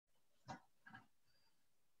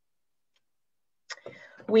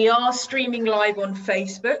We are streaming live on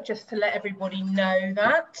Facebook, just to let everybody know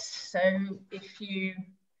that. So if you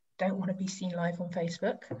don't want to be seen live on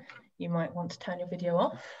Facebook, you might want to turn your video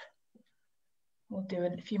off. We'll do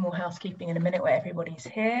a few more housekeeping in a minute where everybody's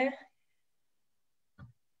here.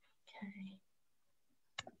 Okay.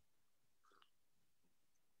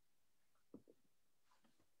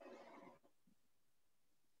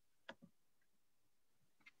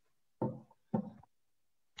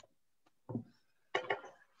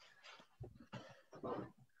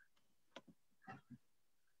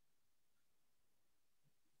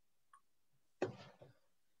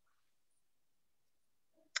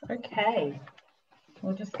 Okay,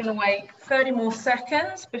 we're just going to wait 30 more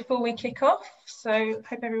seconds before we kick off. So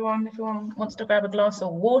hope everyone wants to grab a glass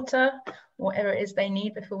of water, whatever it is they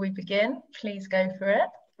need before we begin, please go for it.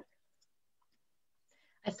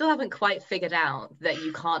 I still haven't quite figured out that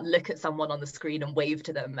you can't look at someone on the screen and wave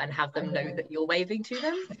to them and have them know that you're waving to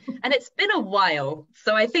them. And it's been a while,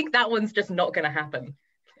 so I think that one's just not going to happen.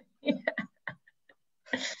 Yeah.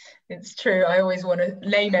 It's true. I always want to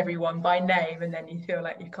name everyone by name, and then you feel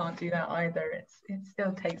like you can't do that either. It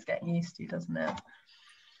still takes getting used to, doesn't it?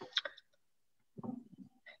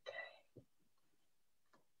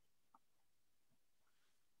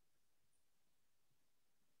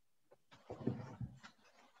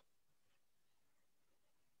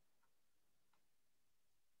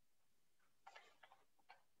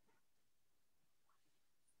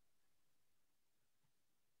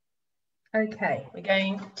 Okay, we're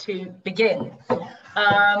going to begin.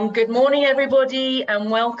 Good morning, everybody, and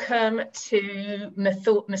welcome to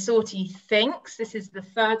Masorti Thinks. This is the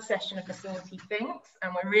third session of Masorti Thinks,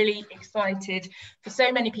 and we're really excited for so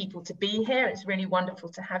many people to be here. It's really wonderful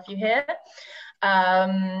to have you here.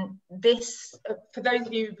 For those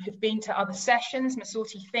of you who've been to other sessions,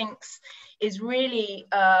 Masorti Thinks is really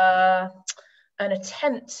an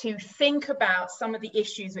attempt to think about some of the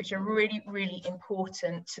issues which are really, really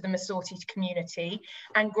important to the Masorti community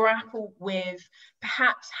and grapple with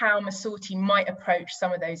perhaps how Masorti might approach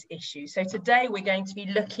some of those issues. So today we're going to be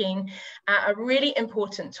looking at a really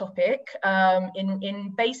important topic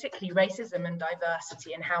in basically racism and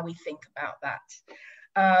diversity and how we think about that.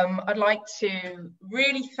 I'd like to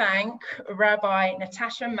really thank Rabbi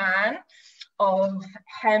Natasha Mann of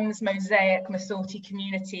Hem's Mosaic Masorti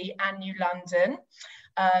Community and New London,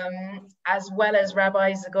 as well as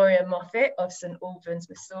Rabbi Zagoria-Moffet of St. Albans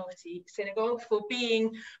Masorti Synagogue for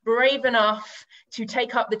being brave enough to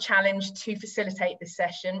take up the challenge to facilitate this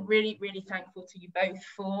session. Really, really thankful to you both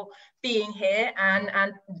for being here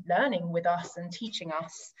and learning with us and teaching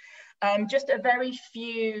us. Just a very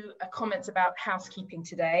few comments about housekeeping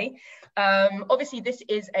today. Obviously, this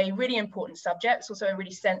is a really important subject. It's also a really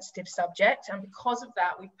sensitive subject. And because of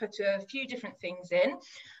that, we've put a few different things in.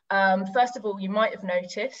 First of all, you might have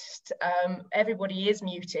noticed everybody is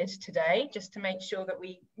muted today, just to make sure that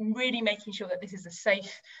making sure that this is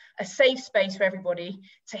a safe space for everybody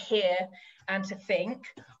to hear and to think.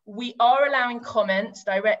 We are allowing comments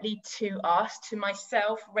directly to us, to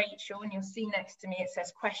myself, Rachel, and you'll see next to me it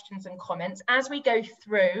says questions and comments. As we go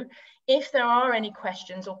through, if there are any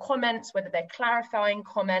questions or comments, whether they're clarifying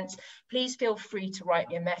comments, please feel free to write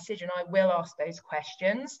me a message and I will ask those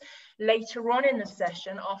questions. Later on in the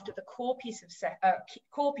session, after the core piece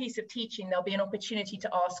of teaching, there'll be an opportunity to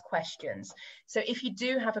ask questions. So if you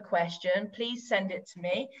do have a question, please send it to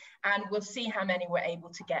me and we'll see how many we're able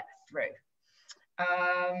to get through.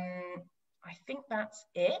 I think that's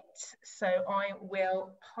it. So I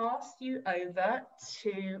will pass you over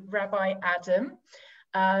to Rabbi Adam,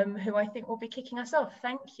 who I think will be kicking us off.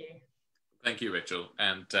 Thank you. Thank you, Rachel.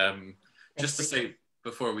 And just to say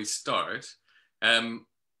before we start, I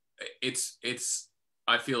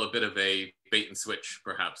feel a bit of a bait and switch,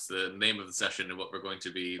 perhaps, the name of the session and what we're going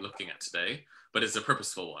to be looking at today, but it's a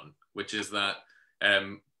purposeful one, which is that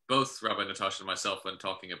both Rabbi Natasha and myself, when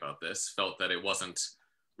talking about this, felt that it wasn't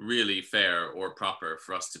really fair or proper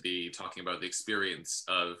for us to be talking about the experience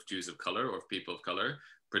of Jews of color or people of color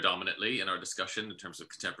predominantly in our discussion in terms of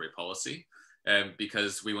contemporary policy,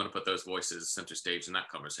 because we want to put those voices center stage in that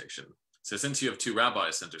conversation. So since you have two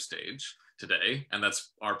rabbis center stage today, and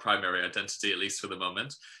that's our primary identity, at least for the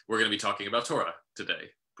moment, we're going to be talking about Torah today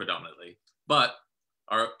predominantly. But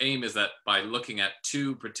our aim is that by looking at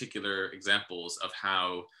two particular examples of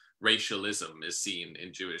how racialism is seen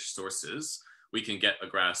in Jewish sources, we can get a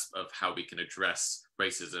grasp of how we can address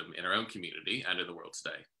racism in our own community and in the world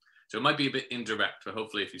today. So it might be a bit indirect, but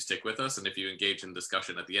hopefully if you stick with us and if you engage in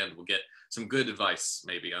discussion at the end, we'll get some good advice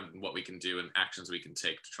maybe on what we can do and actions we can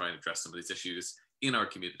take to try and address some of these issues in our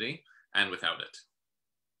community and without it.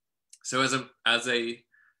 So as a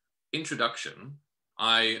introduction,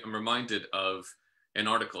 I am reminded of an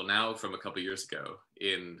article now from a couple of years ago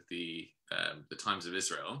in the Times of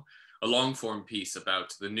Israel, a long-form piece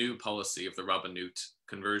about the new policy of the Rabbanut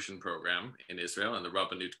conversion program in Israel and the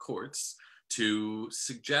Rabbanut courts to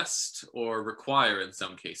suggest or require, in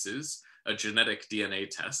some cases, a genetic DNA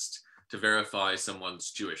test to verify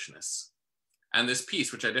someone's Jewishness. And this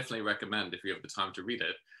piece, which I definitely recommend if you have the time to read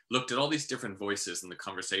it, looked at all these different voices in the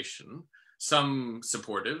conversation, some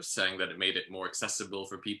supportive, saying that it made it more accessible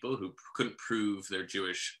for people who couldn't prove their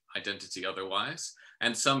Jewish identity otherwise,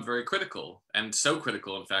 and some very critical, and so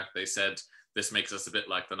critical, in fact, they said, this makes us a bit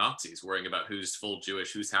like the Nazis, worrying about who's full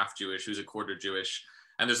Jewish, who's half Jewish, who's a quarter Jewish,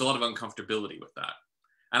 and there's a lot of uncomfortability with that.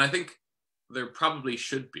 And I think there probably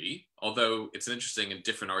should be, although it's an interesting and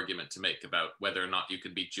different argument to make about whether or not you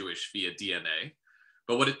can be Jewish via DNA.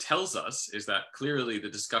 But what it tells us is that clearly the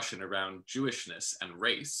discussion around Jewishness and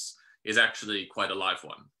race is actually quite a live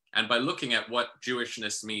one. And by looking at what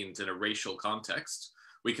Jewishness means in a racial context,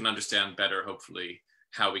 we can understand better, hopefully,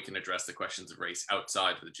 how we can address the questions of race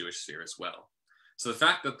outside of the Jewish sphere as well. So the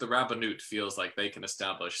fact that the Rabbanut feels like they can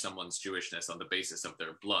establish someone's Jewishness on the basis of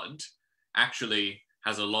their blood actually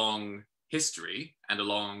has a long history and a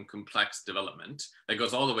long, complex development that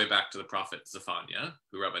goes all the way back to the prophet Zephaniah,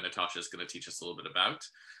 who Rabbi Natasha is going to teach us a little bit about,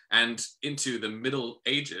 and into the Middle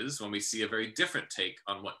Ages, when we see a very different take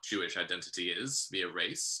on what Jewish identity is via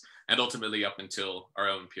race, and ultimately up until our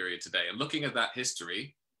own period today. And looking at that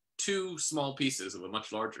history, two small pieces of a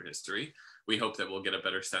much larger history, we hope that we'll get a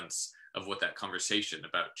better sense of what that conversation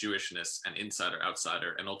about Jewishness and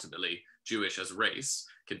insider-outsider, and ultimately Jewish as race,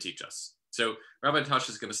 can teach us. So Rabbi Natasha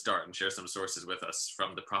is going to start and share some sources with us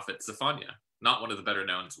from the prophet Zephaniah, not one of the better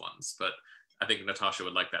known ones, but I think Natasha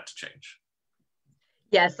would like that to change.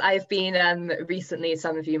 Yes, I've been recently,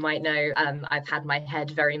 some of you might know, I've had my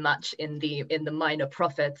head very much in the minor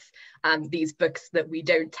prophets, these books that we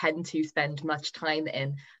don't tend to spend much time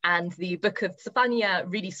in. And the book of Zephaniah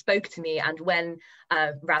really spoke to me. And when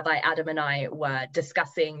Rabbi Adam and I were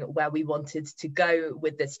discussing where we wanted to go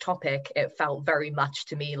with this topic, it felt very much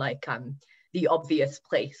to me like the obvious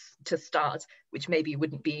place to start, which maybe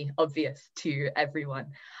wouldn't be obvious to everyone.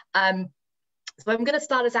 So I'm going to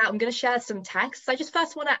start us out. I'm going to share some texts. I just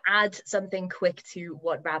first want to add something quick to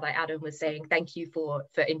what Rabbi Adam was saying. Thank you for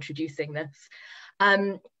introducing this.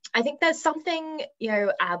 I think there's something,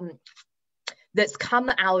 that's come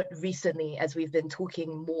out recently as we've been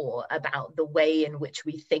talking more about the way in which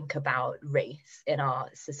we think about race in our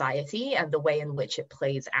society and the way in which it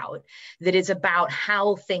plays out, that is about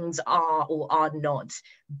how things are or are not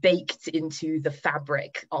baked into the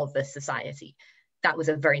fabric of the society. That was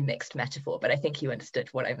a very mixed metaphor, but I think you understood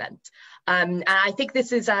what I meant. And I think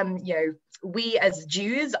this is, we as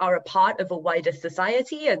Jews are a part of a wider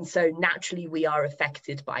society, and so naturally we are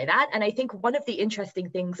affected by that. And I think one of the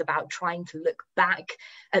interesting things about trying to look back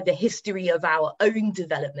at the history of our own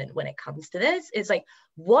development when it comes to this is like,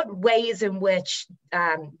 what are the ways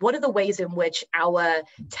in which our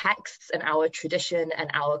texts and our tradition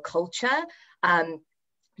and our culture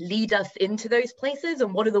lead us into those places,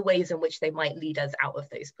 and what are the ways in which they might lead us out of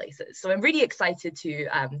those places. So I'm really excited to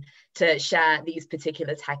share these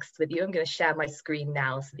particular texts with you. I'm going to share my screen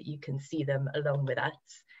now so that you can see them along with us.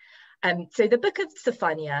 So the book of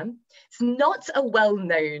Zephaniah is not a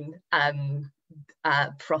well-known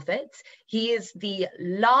prophet. He is the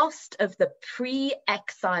last of the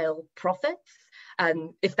pre-exile prophets.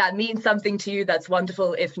 If that means something to you, that's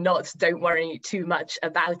wonderful. If not, don't worry too much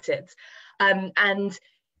about it. And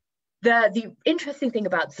the interesting thing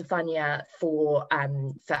about Zephaniah for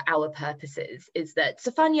our purposes is that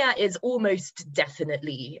Zephaniah is almost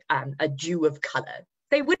definitely a Jew of color.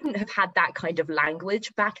 They wouldn't have had that kind of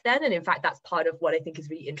language back then. And in fact, that's part of what I think is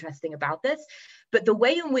really interesting about this. But the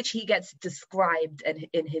way in which he gets described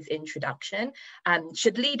in his introduction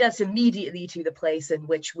should lead us immediately to the place in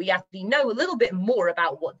which we actually know a little bit more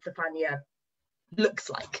about what Zephaniah looks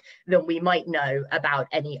like than we might know about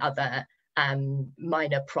any other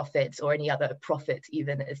minor prophets or any other prophets,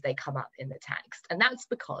 even as they come up in the text. And that's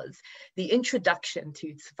because the introduction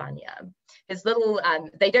to Zephaniah is little,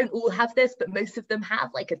 they don't all have this, but most of them have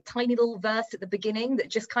like a tiny little verse at the beginning that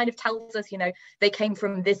just kind of tells us, they came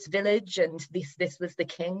from this village and this was the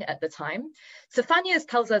king at the time. Zephaniah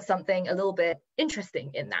tells us something a little bit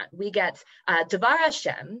interesting in that. We get Devar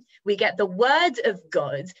Hashem, we get the word of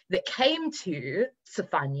God that came to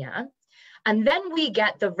Zephaniah, and then we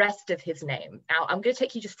get the rest of his name. Now, I'm going to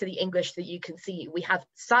take you just to the English so you can see. We have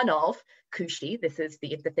son of Cushi. This is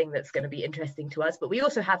the thing that's going to be interesting to us. But we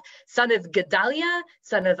also have son of Gedaliah,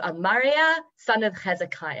 son of Amariah, son of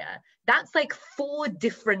Hezekiah. That's like 4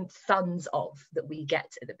 different sons of that we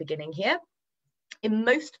get at the beginning here. In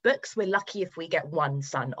most books, we're lucky if we get one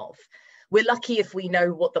son of. We're lucky if we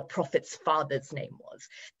know what the prophet's father's name was.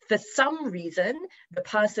 For some reason, the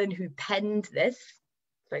person who penned this,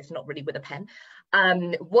 so it's not really with a pen,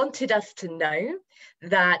 wanted us to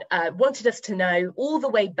know all the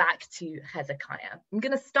way back to Hezekiah. I'm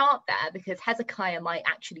going to start there because Hezekiah might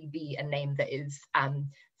actually be a name that is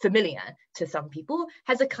familiar to some people.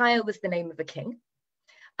 Hezekiah was the name of a king.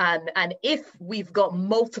 And if we've got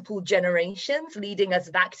multiple generations leading us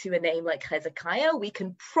back to a name like Hezekiah, we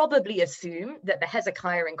can probably assume that the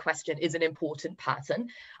Hezekiah in question is an important person.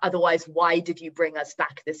 Otherwise, why did you bring us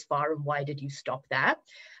back this far and why did you stop there?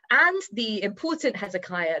 And the important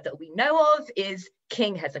Hezekiah that we know of is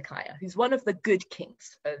King Hezekiah, who's one of the good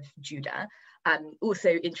kings of Judah. Also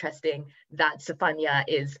interesting that Zephaniah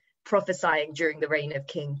is prophesying during the reign of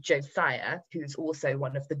King Josiah, who's also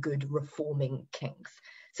one of the good reforming kings.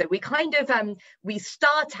 So we kind of, we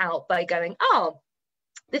start out by going, oh,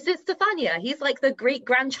 this is Zephaniah. He's like the great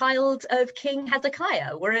grandchild of King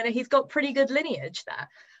Hezekiah. He's got pretty good lineage there.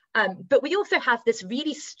 But we also have this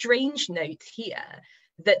really strange note here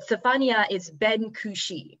that Zephaniah is Ben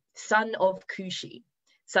Cushi, son of Cushi,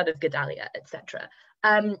 son of Gedaliah, etc.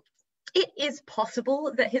 It is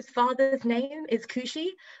possible that his father's name is Cushi,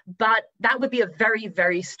 but that would be a very,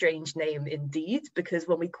 very strange name indeed, because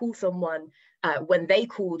when we call someone, when they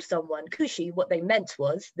called someone Cushi, what they meant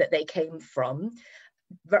was that they came from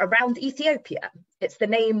around Ethiopia. It's the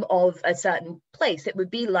name of a certain place. It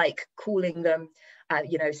would be like calling them,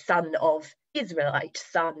 son of Israelite,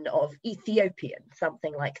 son of Ethiopian,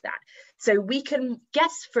 something like that. So we can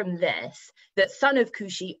guess from this that son of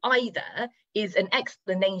Cushi either is an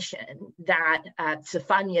explanation that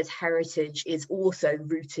Zephaniah's heritage is also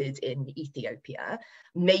rooted in Ethiopia,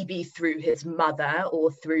 maybe through his mother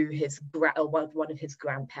or through one of his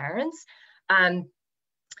grandparents,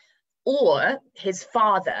 or his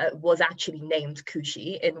father was actually named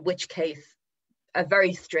Cushi, in which case a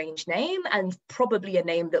very strange name and probably a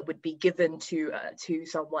name that would be given to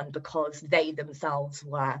someone because they themselves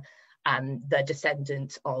were the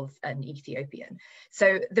descendant of an Ethiopian.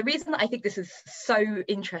 So the reason that I think this is so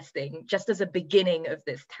interesting, just as a beginning of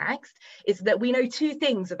this text, is that we know two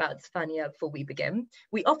things about Zephaniah before we begin.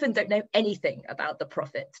 We often don't know anything about the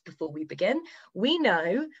prophet before we begin. We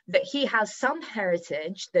know that he has some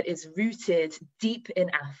heritage that is rooted deep in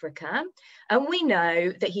Africa, and we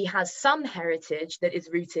know that he has some heritage that is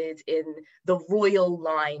rooted in the royal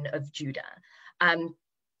line of Judah.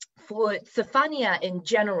 For Zephaniah in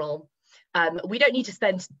general, we don't need to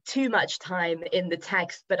spend too much time in the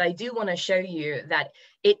text, but I do want to show you that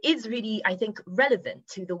it is really, I think, relevant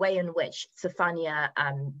to the way in which Zephaniah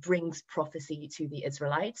brings prophecy to the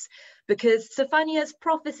Israelites, because Zephaniah's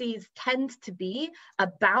prophecies tend to be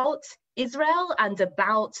about Israel and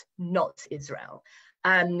about not Israel.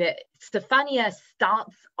 Zephaniah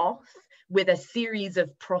starts off with a series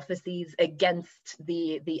of prophecies against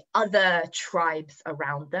the other tribes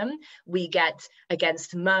around them. We get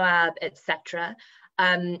against Moab, etc.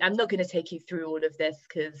 I'm not going to take you through all of this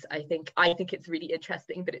because I think it's really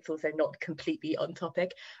interesting, but it's also not completely on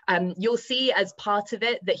topic. You'll see as part of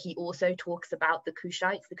it that he also talks about the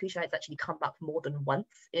Cushites. The Cushites actually come up more than once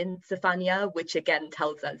in Zephaniah, which again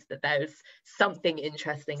tells us that there's something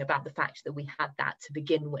interesting about the fact that we had that to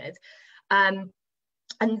begin with.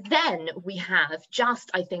 And then we have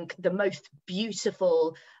just, I think, the most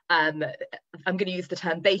beautiful, I'm going to use the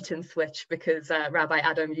term bait and switch because Rabbi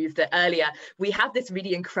Adam used it earlier. We have this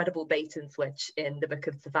really incredible bait and switch in the book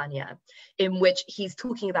of Zephaniah, in which he's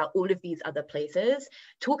talking about all of these other places,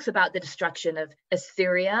 talks about the destruction of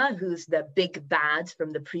Assyria, who's the big bad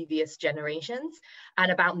from the previous generations,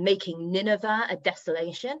 and about making Nineveh a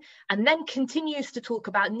desolation, and then continues to talk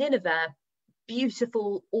about Nineveh.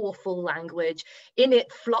 Beautiful, awful language. In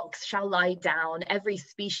it, flocks shall lie down, every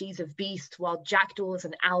species of beast, while jackdaws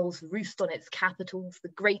and owls roost on its capitals. The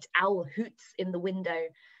great owl hoots in the window,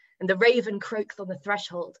 and the raven croaks on the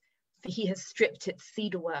threshold, for he has stripped its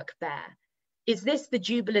cedarwork bare. Is this the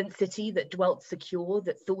jubilant city that dwelt secure,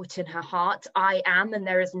 that thought in her heart, I am, and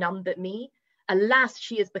there is none but me? Alas,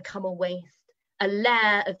 she has become a waste, a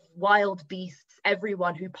lair of wild beasts.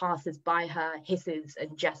 Everyone who passes by her hisses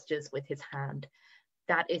and gestures with his hand.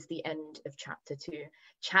 That is the end of chapter 2.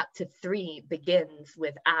 Chapter 3 begins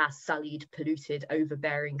with our sullied, polluted,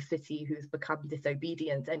 overbearing city who's become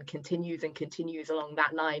disobedient, and continues along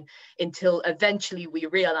that line until eventually we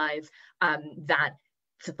realize that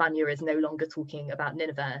Zephaniah is no longer talking about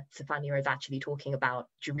Nineveh. Zephaniah is actually talking about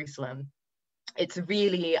Jerusalem. it's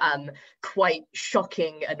really quite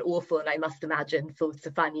shocking and awful. And I must imagine for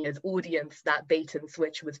Stefania's audience, that bait and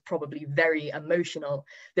switch was probably very emotional.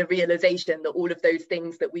 The realization that all of those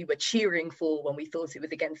things that we were cheering for when we thought it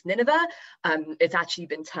was against Nineveh, it's actually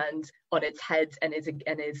been turned on its head and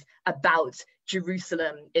is about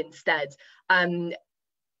Jerusalem instead.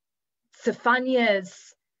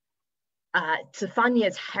 Stefania's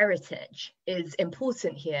heritage is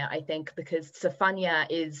important here, I think, because Stefania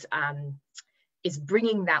is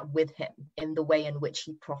bringing that with him in the way in which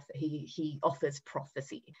he offers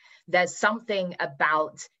prophecy. There's something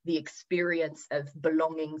about the experience of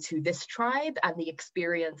belonging to this tribe and the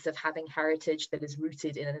experience of having heritage that is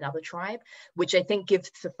rooted in another tribe, which I think gives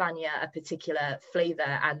Stefania a particular flavor.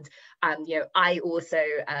 And you know, I also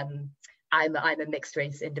I'm a mixed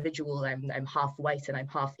race individual. I'm half white and I'm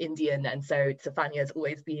half Indian, and so Stefania has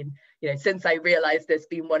always been, you know, since I realized this,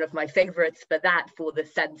 been one of my favorites for that, for the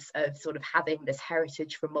sense of sort of having this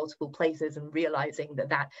heritage from multiple places and realizing that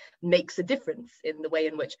that makes a difference in the way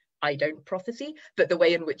in which I don't prophecy, but the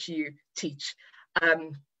way in which you teach.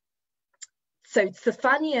 So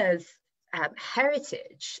Stefania's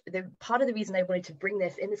heritage, part of the reason I wanted to bring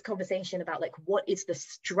this in this conversation about like what is the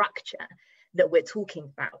structure that we're talking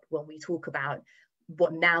about when we talk about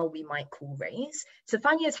what now we might call race.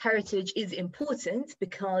 Stefania's heritage is important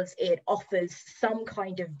because it offers some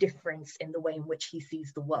kind of difference in the way in which he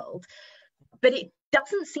sees the world, but it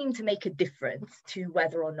doesn't seem to make a difference to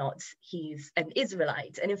whether or not he's an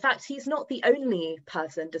Israelite. And in fact, he's not the only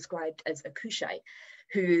person described as a Cushite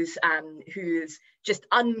who's just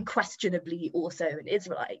unquestionably also an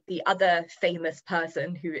Israelite. The other famous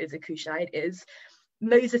person who is a Cushite is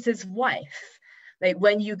Moses's wife. Like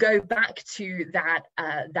when you go back to that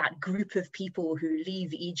group of people who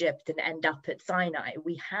leave Egypt and end up at Sinai,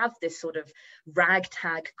 we have this sort of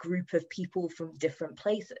ragtag group of people from different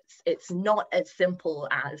places. It's not as simple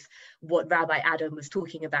as what Rabbi Adam was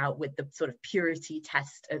talking about with the sort of purity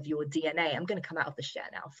test of your DNA. I'm going to come out of the share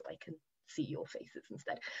now so I can see your faces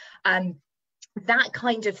instead. That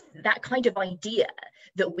kind of idea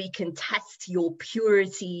that we can test your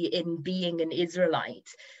purity in being an Israelite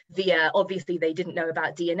via, obviously they didn't know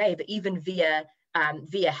about DNA, but even via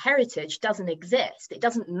heritage doesn't exist. It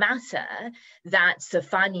doesn't matter that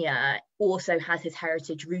Stefania also has his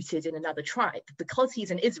heritage rooted in another tribe because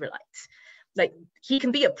he's an Israelite. Like he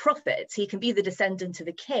can be a prophet, he can be the descendant of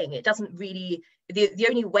a king. It doesn't really, the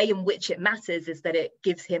only way in which it matters is that it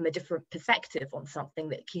gives him a different perspective on something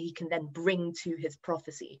that he can then bring to his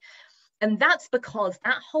prophecy. And that's because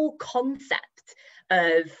that whole concept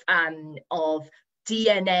of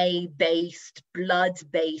DNA-based,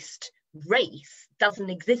 blood-based race doesn't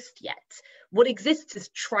exist yet. What exists is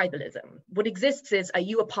tribalism. What exists is, are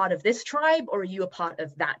you a part of this tribe or are you a part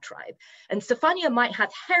of that tribe? And Stefania might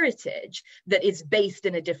have heritage that is based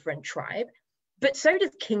in a different tribe, but so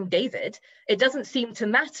does King David. It doesn't seem to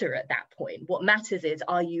matter at that point. What matters is,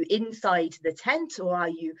 are you inside the tent or are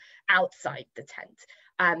you outside the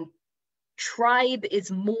tent? Tribe is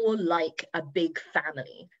more like a big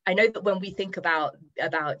family. I know that when we think about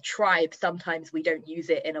tribe, sometimes we don't use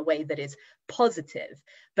it in a way that is positive,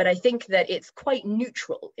 but I think that it's quite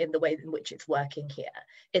neutral in the way in which it's working here.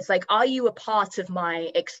 It's like, are you a part of my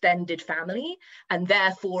extended family and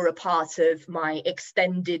therefore a part of my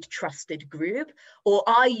extended trusted group, or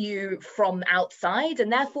are you from outside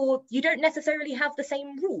and therefore you don't necessarily have the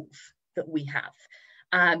same rules that we have?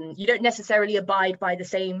 You don't necessarily abide by the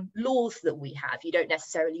same laws that we have. You don't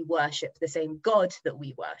necessarily worship the same God that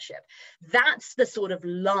we worship. That's the sort of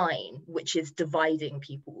line which is dividing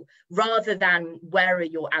people, rather than where are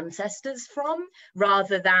your ancestors from,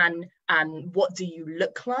 rather than what do you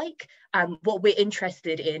look like. What we're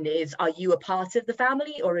interested in is, are you a part of the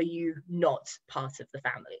family or are you not part of the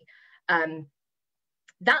family?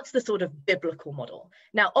 That's the sort of biblical model.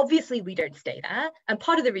 Now, obviously, we don't stay there. And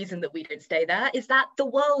part of the reason that we don't stay there is that the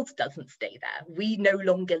world doesn't stay there. We no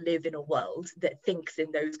longer live in a world that thinks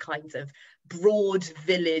in those kinds of broad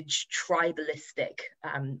village tribalistic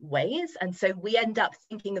ways. And so we end up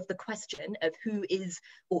thinking of the question of who is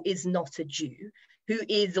or is not a Jew, who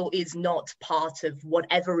is or is not part of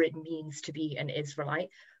whatever it means to be an Israelite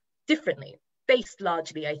differently, based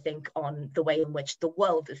largely, I think, on the way in which the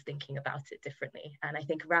world is thinking about it differently. And I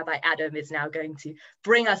think Rabbi Adam is now going to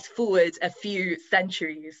bring us forward a few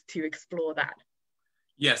centuries to explore that.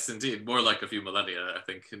 Yes, indeed. More like a few millennia, I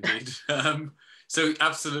think, indeed. So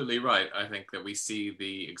absolutely right. I think that we see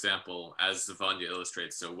the example, as Stefania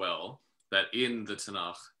illustrates so well, that in the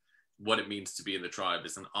Tanakh, what it means to be in the tribe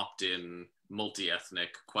is an opt-in,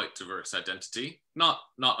 multi-ethnic, quite diverse identity. Not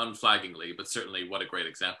unflaggingly, but certainly what a great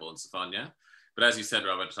example in Stefania. But as you said,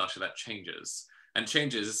 Rabbi Natasha, that changes. And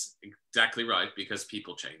change is exactly right, because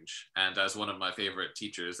people change. And as one of my favorite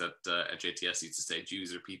teachers at JTS used to say,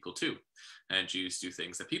 Jews are people too. And Jews do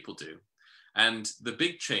things that people do. And the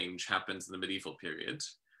big change happens in the medieval period.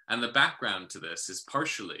 And the background to this is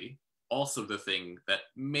partially also the thing that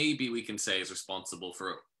maybe we can say is responsible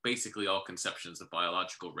for basically all conceptions of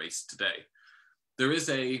biological race today. There is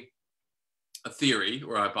a theory,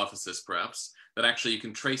 or a hypothesis perhaps, that actually you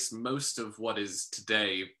can trace most of what is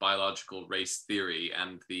today biological race theory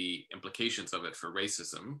and the implications of it for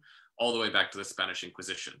racism all the way back to the Spanish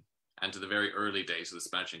Inquisition and to the very early days of the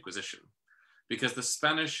Spanish Inquisition. Because the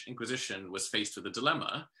Spanish Inquisition was faced with a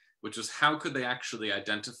dilemma, which was how could they actually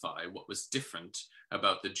identify what was different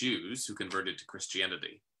about the Jews who converted to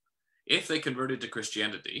Christianity? If they converted to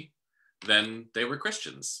Christianity, then they were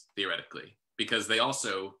Christians, theoretically, because they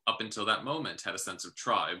also, up until that moment, had a sense of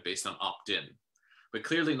tribe based on opt-in. But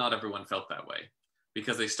clearly not everyone felt that way,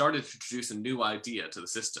 because they started to introduce a new idea to the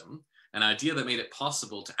system, an idea that made it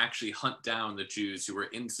possible to actually hunt down the Jews who were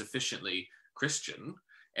insufficiently Christian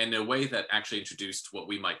in a way that actually introduced what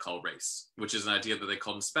we might call race, which is an idea that they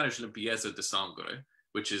call in Spanish limpieza de sangre,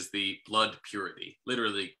 which is the blood purity,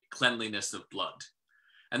 literally cleanliness of blood.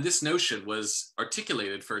 And this notion was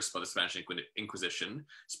articulated first by the Spanish Inquisition,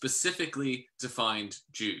 specifically to find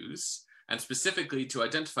Jews, and specifically to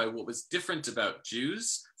identify what was different about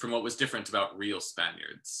Jews from what was different about real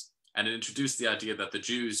Spaniards. And it introduced the idea that the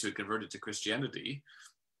Jews who had converted to Christianity,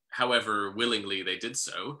 however willingly they did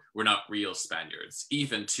so, were not real Spaniards,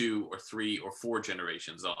 even 2 or 3 or 4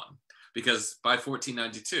 generations on. Because by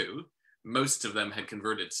 1492, most of them had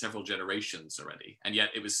converted several generations already, and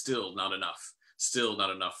yet it was still not enough,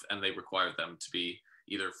 and they required them to be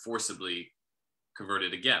either forcibly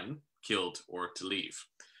converted again, killed, or to leave,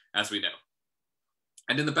 as we know.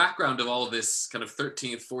 And in the background of all of this kind of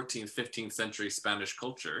 13th, 14th, 15th century Spanish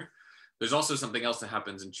culture, there's also something else that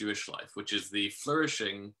happens in Jewish life, which is the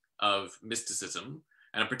flourishing of mysticism,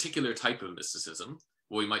 and a particular type of mysticism,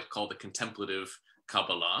 what we might call the contemplative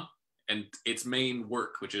Kabbalah, and its main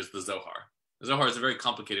work, which is the Zohar. The Zohar is a very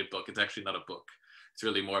complicated book. It's actually not a book. It's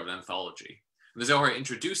really more of an anthology. And the Zohar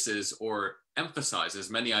introduces or emphasizes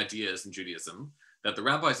many ideas in Judaism that the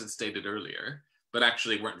rabbis had stated earlier, but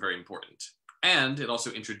actually weren't very important. And it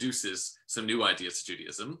also introduces some new ideas to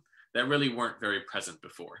Judaism that really weren't very present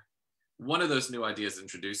before. One of those new ideas it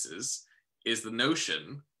introduces is the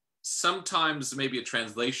notion, sometimes maybe a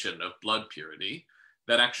translation of blood purity,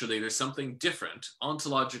 that actually there's something different,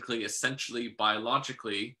 ontologically, essentially,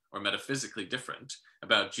 biologically, or metaphysically different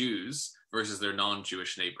about Jews versus their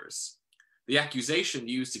non-Jewish neighbors. The accusation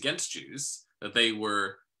used against Jews that they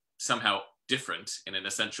were somehow different in an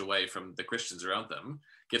essential way from the Christians around them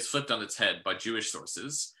gets flipped on its head by Jewish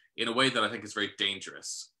sources in a way that I think is very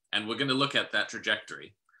dangerous. And we're going to look at that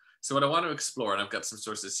trajectory. So what I want to explore, and I've got some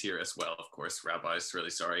sources here as well, of course, rabbis, really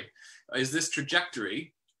sorry, is this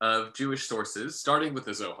trajectory of Jewish sources, starting with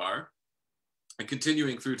the Zohar and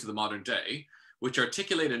continuing through to the modern day, which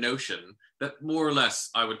articulate a notion that more or less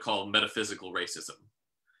I would call metaphysical racism,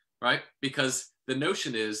 right? Because the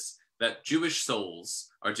notion is that Jewish souls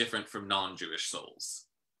are different from non-Jewish souls.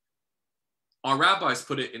 Our rabbis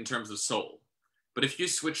put it in terms of soul, but if you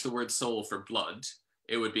switch the word soul for blood,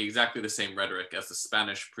 it would be exactly the same rhetoric as the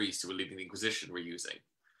Spanish priests who were leading the Inquisition were using.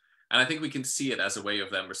 And I think we can see it as a way of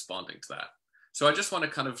them responding to that. So I just want to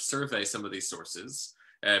kind of survey some of these sources.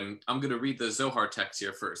 I'm going to read the Zohar text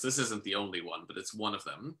here first. This isn't the only one, but it's one of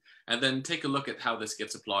them. And then take a look at how this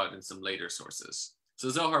gets applied in some later sources. So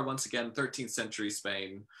Zohar, once again, 13th century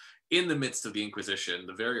Spain, in the midst of the Inquisition,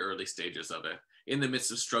 the very early stages of it, in the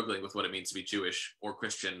midst of struggling with what it means to be Jewish or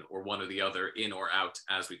Christian or one or the other, in or out,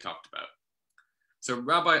 as we talked about. So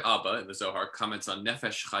Rabbi Abba in the Zohar comments on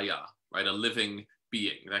Nefesh Chaya, right, a living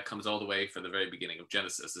being. That comes all the way from the very beginning of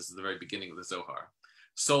Genesis. This is the very beginning of the Zohar.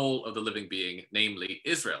 Soul of the living being, namely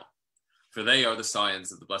Israel. For they are the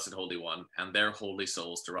scions of the Blessed Holy One, and their holy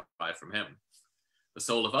souls derive from him. The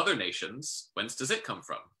soul of other nations, whence does it come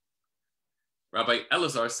from? Rabbi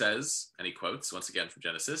Elazar says, and he quotes once again from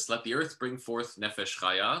Genesis, let the earth bring forth Nefesh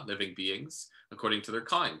Chaya, living beings, according to their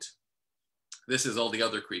kind. This is all the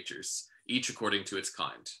other creatures, each according to its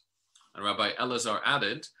kind. And Rabbi Elazar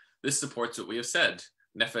added, this supports what we have said,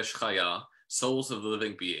 Nefesh Chaya, souls of the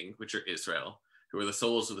living being, which are Israel, who are the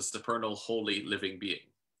souls of the supernal holy living being.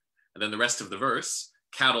 And then the rest of the verse,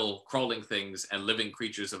 cattle, crawling things, and living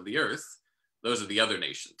creatures of the earth, those are the other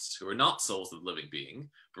nations, who are not souls of the living being,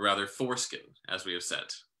 but rather foreskin, as we have said.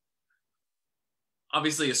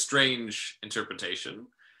 Obviously a strange interpretation.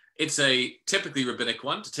 It's a typically rabbinic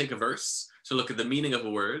one, to take a verse, to look at the meaning of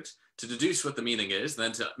a word, to deduce what the meaning is,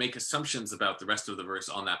 then to make assumptions about the rest of the verse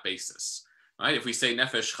on that basis. right? If we say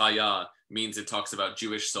nefesh chaya means it talks about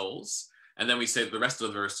Jewish souls, and then we say the rest of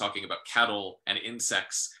the verse talking about cattle and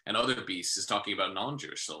insects and other beasts is talking about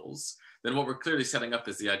non-Jewish souls, then what we're clearly setting up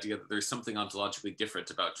is the idea that there's something ontologically different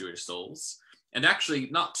about Jewish souls, and actually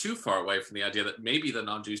not too far away from the idea that maybe the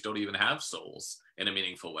non-Jews don't even have souls in a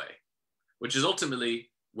meaningful way, which is ultimately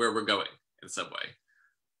where we're going in some way.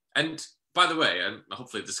 And by the way, and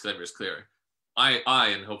hopefully the disclaimer is clear, I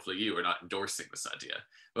and hopefully you are not endorsing this idea.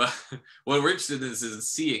 But what we're interested in is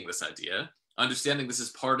seeing this idea, understanding this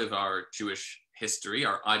is part of our Jewish history,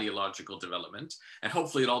 our ideological development, and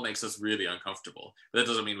hopefully it all makes us really uncomfortable. But that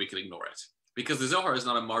doesn't mean we can ignore it. Because the Zohar is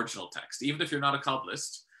not a marginal text. Even if you're not a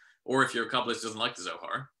Kabbalist, or if you're a Kabbalist who doesn't like the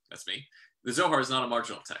Zohar, that's me, the Zohar is not a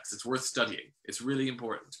marginal text. It's worth studying. It's really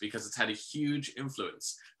important because it's had a huge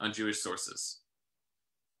influence on Jewish sources.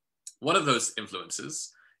 One of those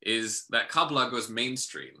influences is that Kabbalah goes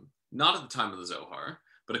mainstream, not at the time of the Zohar,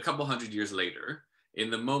 but a couple hundred years later, in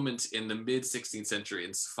the moment in the mid-16th century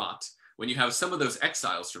in Sfat, when you have some of those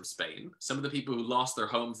exiles from Spain, some of the people who lost their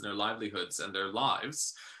homes and their livelihoods and their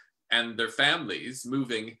lives, and their families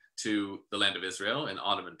moving to the land of Israel in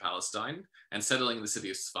Ottoman Palestine and settling in the city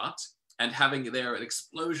of Sfat, and having there an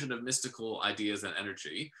explosion of mystical ideas and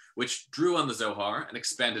energy, which drew on the Zohar and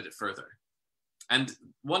expanded it further. And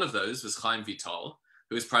one of those was Chaim Vital,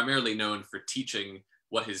 who is primarily known for teaching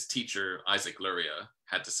what his teacher, Isaac Luria,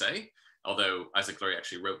 had to say, although Isaac Luria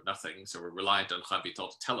actually wrote nothing, so we're reliant on Chaim Vital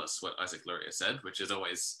to tell us what Isaac Luria said, which is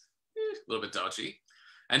always a little bit dodgy.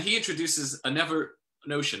 And he introduces a never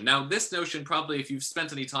notion. Now, this notion, probably if you've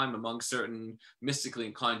spent any time among certain mystically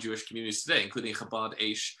inclined Jewish communities today, including Chabad,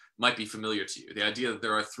 Aish, might be familiar to you. The idea that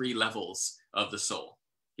there are three levels of the soul.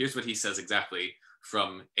 Here's what he says exactly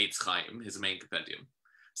from Eitz Chaim, his main compendium.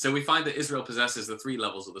 So we find that Israel possesses the three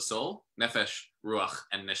levels of the soul, nefesh, ruach,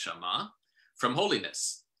 and neshama, from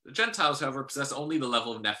holiness. The Gentiles, however, possess only the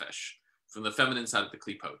level of nefesh, from the feminine side of the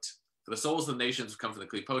klipot. For the souls of the nations who come from the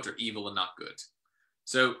klipot are evil and not good.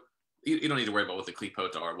 So you don't need to worry about what the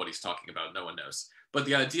klipot are, what he's talking about, no one knows. But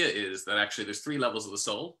the idea is that actually there's three levels of the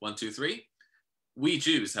soul, 1, 2, 3. We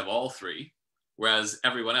Jews have all three, whereas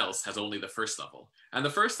everyone else has only the first level. And the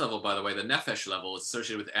first level, by the way, the nefesh level, is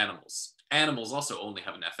associated with animals. Animals also only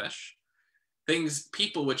have a nefesh.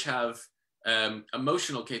 People which have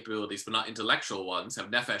emotional capabilities but not intellectual ones have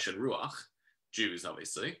nefesh and ruach, Jews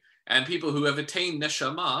obviously. And people who have attained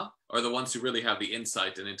neshama are the ones who really have the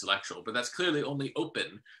insight and intellectual, but that's clearly only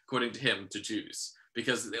open, according to him, to Jews,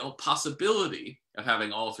 because the possibility of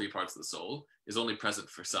having all three parts of the soul is only present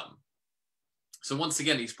for some. So once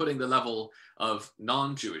again, he's putting the level of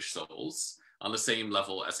non-Jewish souls on the same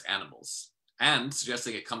level as animals, and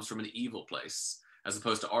suggesting it comes from an evil place, as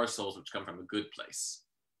opposed to our souls, which come from a good place.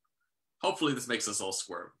 Hopefully this makes us all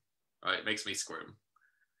squirm, right? It makes me squirm.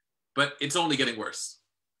 But it's only getting worse.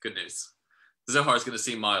 Good news. The Zohar is going to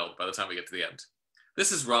seem mild by the time we get to the end.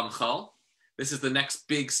 This is Ramchal. This is the next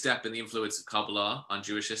big step in the influence of Kabbalah on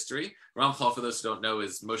Jewish history. Ramchal, for those who don't know,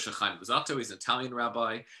 is Moshe Chaim Luzzatto. He's an Italian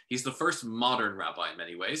rabbi. He's the first modern rabbi in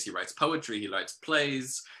many ways. He writes poetry, he writes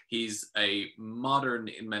plays. He's a modern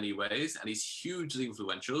in many ways, and he's hugely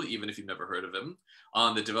influential, even if you've never heard of him,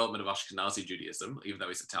 on the development of Ashkenazi Judaism, even though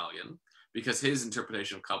he's Italian, because his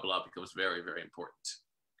interpretation of Kabbalah becomes very, very important.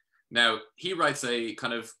 Now, he writes a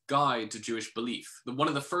kind of guide to Jewish belief, one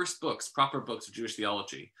of the first books, proper books of Jewish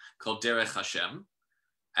theology, called Derech Hashem.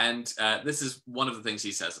 And this is one of the things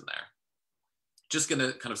he says in there. Just going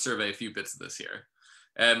to kind of survey a few bits of this here.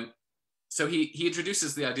 So he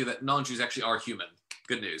introduces the idea that non-Jews actually are human.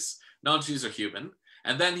 Good news. Non-Jews are human.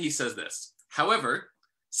 And then he says this. However,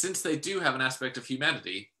 since they do have an aspect of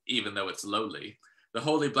humanity, even though it's lowly, the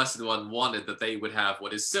Holy Blessed One wanted that they would have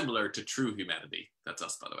what is similar to true humanity. That's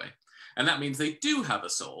us, by the way. And that means they do have a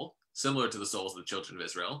soul, similar to the souls of the children of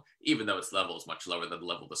Israel, even though its level is much lower than the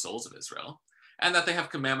level of the souls of Israel, and that they have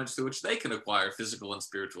commandments through which they can acquire physical and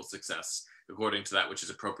spiritual success according to that which is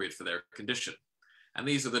appropriate for their condition. And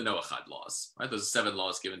these are the Noahide laws, right? Those are 7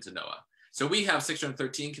 laws given to Noah. So we have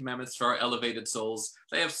 613 commandments for our elevated souls.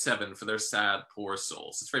 They have 7 for their sad, poor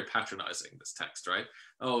souls. It's very patronizing, this text, right?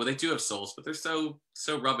 Oh, they do have souls, but they're so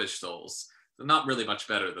rubbish souls. They're not really much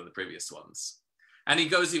better than the previous ones. And he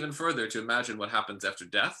goes even further to imagine what happens after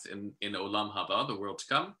death in Olam Haba, the world to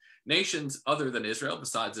come. Nations other than Israel,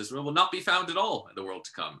 besides Israel, will not be found at all in the world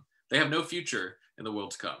to come. They have no future in the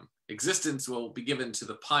world to come. Existence will be given to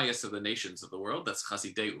the pious of the nations of the world. That's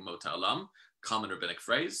Chasidei Umot Ha'olam, common rabbinic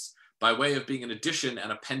phrase, by way of being an addition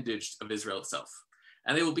and appendage of Israel itself.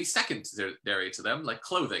 And they will be secondary to them, like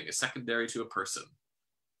clothing is secondary to a person.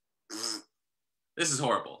 This is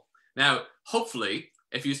horrible. Now, hopefully,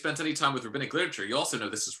 if you spent any time with rabbinic literature, you also know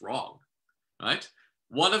this is wrong. right?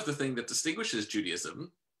 One of the things that distinguishes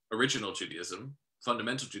Judaism, original Judaism,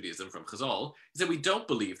 fundamental Judaism from Chazal, is that we don't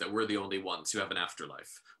believe that we're the only ones who have an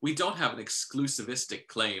afterlife. We don't have an exclusivistic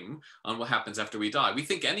claim on what happens after we die. We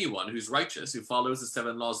think anyone who's righteous, who follows the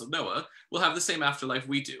 7 laws of Noah, will have the same afterlife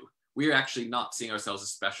we do. We are actually not seeing ourselves as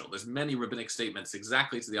special. There's many rabbinic statements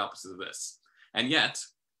exactly to the opposite of this. And yet,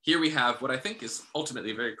 here we have what I think is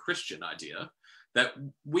ultimately a very Christian idea, that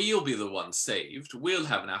we'll be the ones saved, we'll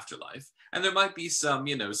have an afterlife, and there might be some,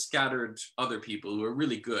 scattered other people who are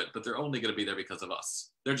really good, but they're only going to be there because of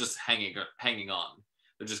us. They're just hanging on.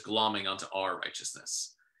 They're just glomming onto our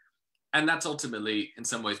righteousness. And that's ultimately, in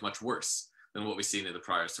some ways, much worse than what we've seen in the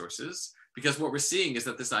prior sources, because what we're seeing is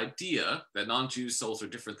that this idea that non-Jews' souls are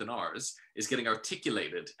different than ours is getting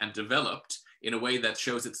articulated and developed in a way that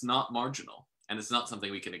shows it's not marginal, and it's not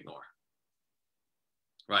something we can ignore.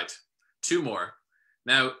 Right, 2 more.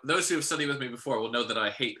 Now, those who have studied with me before will know that I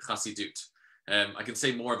hate Chassidut. I can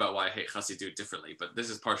say more about why I hate Chassidut differently, but this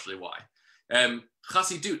is partially why.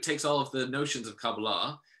 Chassidut takes all of the notions of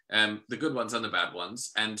Kabbalah, the good ones and the bad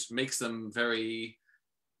ones, and makes them very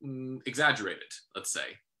exaggerated, let's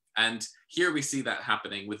say. And here we see that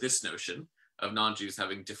happening with this notion of non-Jews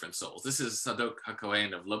having different souls. This is Sadok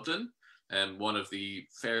HaKohen of Lubdan, one of the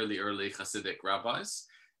fairly early Hasidic rabbis.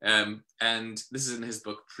 And this is in his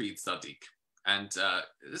book, Pri Tzadik. And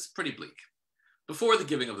it's pretty bleak. Before the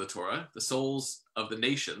giving of the Torah, the souls of the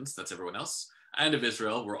nations, that's everyone else, and of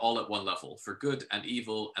Israel were all at one level, for good and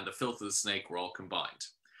evil and the filth of the snake were all combined.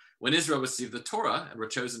 When Israel received the Torah and were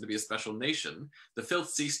chosen to be a special nation, the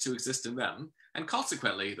filth ceased to exist in them, and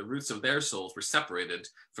consequently the roots of their souls were separated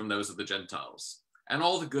from those of the Gentiles. And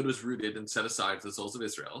all the good was rooted and set aside for the souls of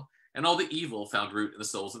Israel, and all the evil found root in the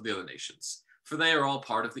souls of the other nations, for they are all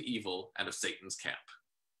part of the evil and of Satan's camp.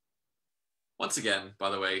 Once again,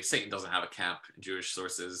 by the way, Satan doesn't have a camp in Jewish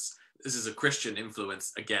sources. This is a Christian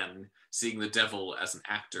influence, again, seeing the devil as an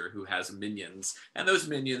actor who has minions, and those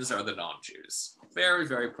minions are the non-Jews. Very,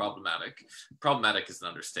 very problematic. Problematic is an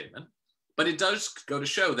understatement. But it does go to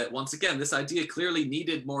show that, once again, this idea clearly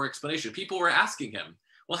needed more explanation. People were asking him,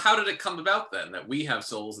 well, how did it come about then that we have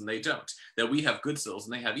souls and they don't? That we have good souls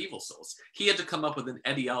and they have evil souls? He had to come up with an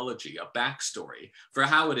etiology, a backstory for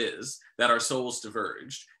how it is that our souls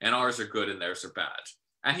diverged and ours are good and theirs are bad.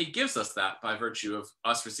 And he gives us that by virtue of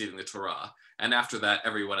us receiving the Torah. And after that,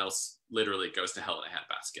 everyone else literally goes to hell in a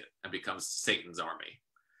handbasket and becomes Satan's army.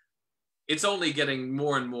 It's only getting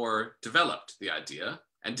more and more developed, the idea,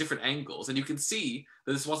 and different angles. And you can see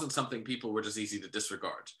that this wasn't something people were just easy to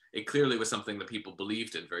disregard. It clearly was something that people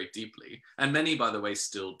believed in very deeply. And many, by the way,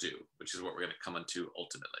 still do, which is what we're going to come into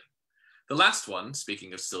ultimately. The last one,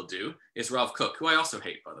 speaking of still do, is Rav Kook, who I also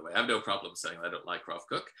hate, by the way. I have no problem saying I don't like Rav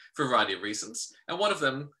Kook for a variety of reasons. And one of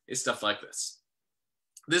them is stuff like this.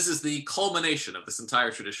 This is the culmination of this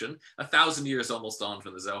entire tradition, 1,000 years almost on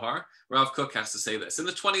from the Zohar. Rav Kook has to say this. In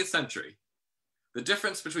the 20th century, the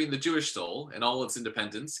difference between the Jewish soul and all its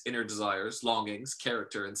independence, inner desires, longings,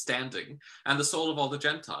 character, and standing, and the soul of all the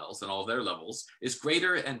Gentiles and all their levels is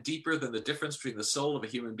greater and deeper than the difference between the soul of a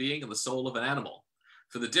human being and the soul of an animal.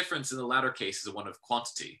 For the difference in the latter case is one of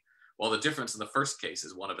quantity, while the difference in the first case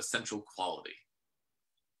is one of essential quality.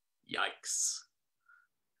 Yikes.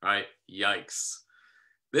 Right? Yikes.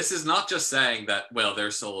 This is not just saying that, well, their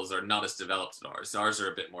souls are not as developed as ours. Ours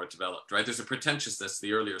are a bit more developed, right? There's a pretentiousness to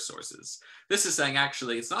the earlier sources. This is saying,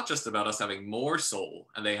 actually, it's not just about us having more soul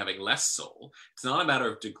and they having less soul. It's not a matter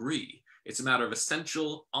of degree. It's a matter of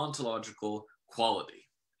essential ontological quality.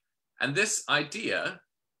 And this idea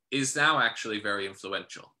is now actually very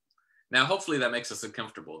influential. Now, hopefully that makes us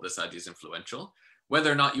uncomfortable. This idea is influential. Whether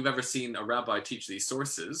or not you've ever seen a rabbi teach these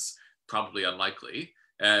sources, probably unlikely.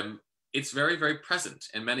 It's very, very present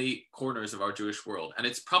in many corners of our Jewish world, and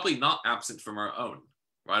it's probably not absent from our own,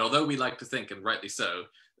 right? Although we like to think, and rightly so,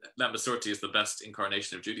 that Masorti is the best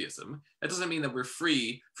incarnation of Judaism, that doesn't mean that we're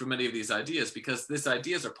free from many of these ideas, because these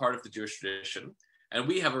ideas are part of the Jewish tradition, and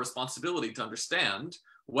we have a responsibility to understand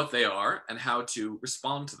what they are and how to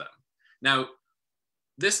respond to them. Now,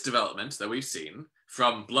 this development that we've seen,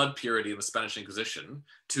 from blood purity in the Spanish Inquisition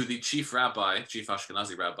to the chief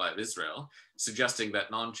Ashkenazi rabbi of Israel, suggesting that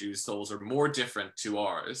non-Jews' souls are more different to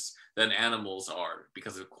ours than animals are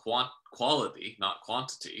because of quality, not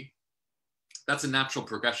quantity, that's a natural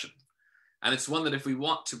progression. And it's one that if we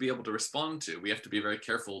want to be able to respond to, we have to be very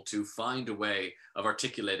careful to find a way of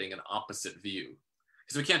articulating an opposite view.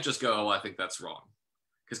 Because we can't just go, oh, I think that's wrong.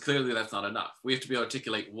 Because clearly that's not enough. We have to be able to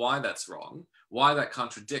articulate why that's wrong, why that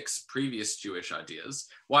contradicts previous Jewish ideas,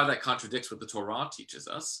 why that contradicts what the Torah teaches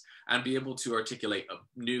us, and be able to articulate a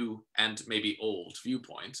new and maybe old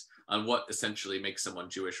viewpoint on what essentially makes someone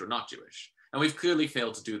Jewish or not Jewish. And we've clearly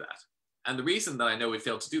failed to do that. And the reason that I know we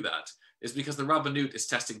failed to do that is because the Rabbanut is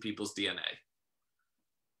testing people's DNA.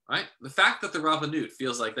 Right? The fact that the Rabbanut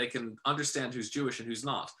feels like they can understand who's Jewish and who's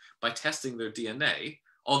not by testing their DNA,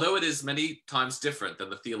 although it is many times different than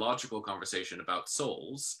the theological conversation about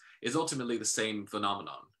souls, is ultimately the same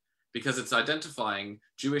phenomenon, because it's identifying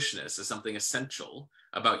Jewishness as something essential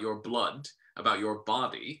about your blood, about your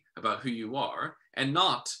body, about who you are, and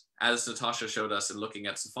not, as Natasha showed us in looking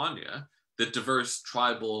at Sophania, the diverse,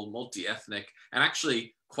 tribal, multi-ethnic, and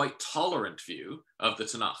actually quite tolerant view of the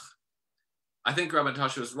Tanakh. I think Rabbi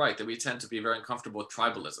Natasha was right that we tend to be very uncomfortable with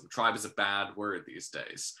tribalism. Tribe is a bad word these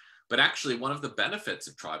days. But actually, one of the benefits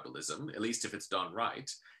of tribalism, at least if it's done right,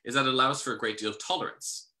 is that it allows for a great deal of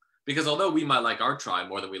tolerance. Because although we might like our tribe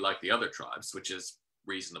more than we like the other tribes, which is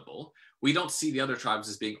reasonable, we don't see the other tribes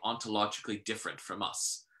as being ontologically different from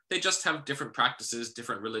us. They just have different practices,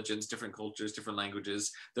 different religions, different cultures, different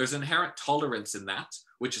languages. There's inherent tolerance in that,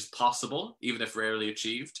 which is possible, even if rarely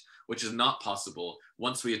achieved, which is not possible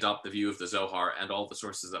once we adopt the view of the Zohar and all the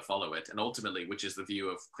sources that follow it, and ultimately, which is the view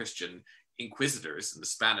of Christian inquisitors in the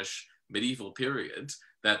Spanish medieval period,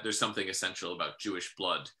 that there's something essential about Jewish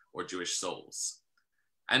blood or Jewish souls.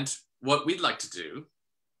 And what we'd like to do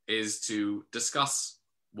is to discuss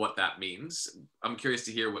what that means. I'm curious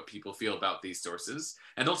to hear what people feel about these sources,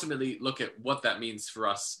 and ultimately look at what that means for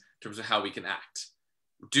us in terms of how we can act.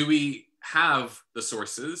 Do we have the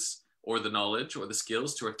sources or the knowledge or the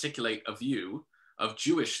skills to articulate a view of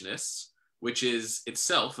Jewishness, which is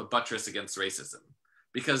itself a buttress against racism?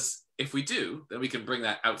 Because if we do, then we can bring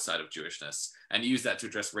that outside of Jewishness and use that to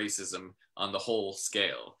address racism on the whole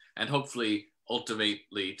scale, and hopefully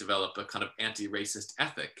ultimately develop a kind of anti-racist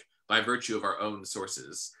ethic by virtue of our own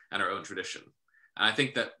sources and our own tradition. And I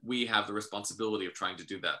think that we have the responsibility of trying to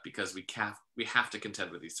do that, because we have to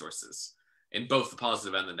contend with these sources in both the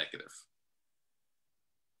positive and the negative.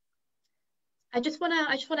 I just want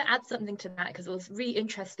to add something to that, because it was really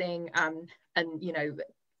interesting and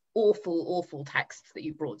awful texts that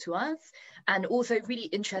you brought to us, and also really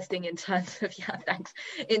interesting in terms of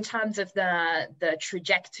in terms of the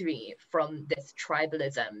trajectory from this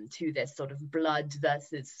tribalism to this sort of blood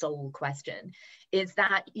versus soul question, is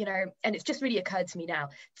that, and it's just really occurred to me now,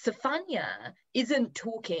 Sophania isn't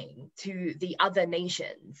talking to the other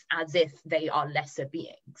nations as if they are lesser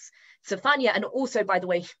beings. Sophania, and also, by the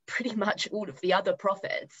way, pretty much all of the other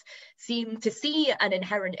prophets, seem to see an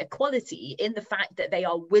inherent equality in the fact that they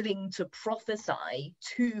are willing to prophesy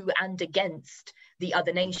to and against the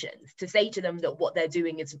other nations, to say to them that what they're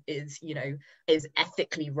doing is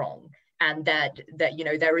ethically wrong, and that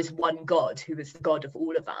there is one God who is the God of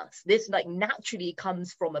all of us. This naturally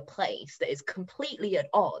comes from a place that is completely at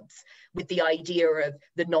odds with the idea of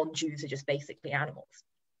the non-Jews are just basically animals.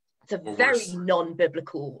 It's a very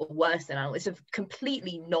non-biblical, or worse than animals. It's a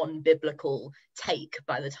completely non-biblical take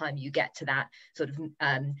by the time you get to that sort of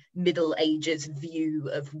Middle Ages view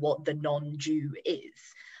of what the non-Jew is.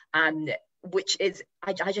 Which is,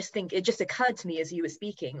 I just think, it just occurred to me as you were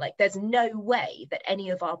speaking, there's no way that any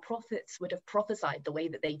of our prophets would have prophesied the way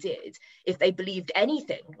that they did if they believed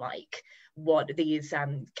anything like what these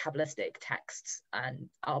Kabbalistic texts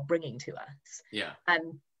are bringing to us. Yeah.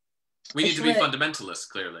 We need to be fundamentalists,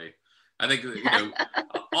 clearly. I think,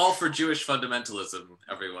 all for Jewish fundamentalism,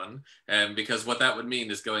 everyone, because what that would mean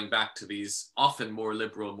is going back to these often more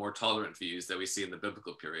liberal, more tolerant views that we see in the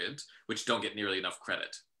biblical period, which don't get nearly enough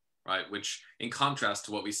credit, right? Which, in contrast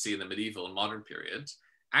to what we see in the medieval and modern period,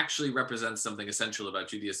 actually represents something essential about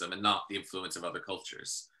Judaism and not the influence of other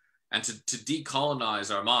cultures. And to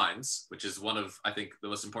decolonize our minds, which is one of, I think, the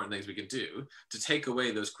most important things we can do, to take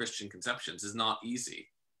away those Christian conceptions is not easy.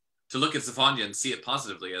 To look at Sophania and see it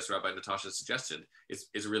positively, as Rabbi Natasha suggested,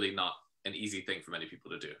 is really not an easy thing for many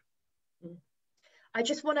people to do. I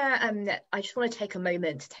just want to take a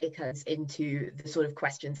moment to take us into the sort of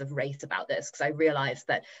questions of race about this, because I realize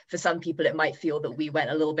that for some people it might feel that we went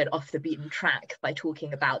a little bit off the beaten track by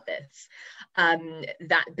talking about this.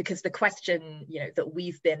 Because the question that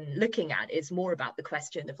we've been looking at is more about the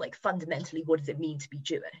question of fundamentally, what does it mean to be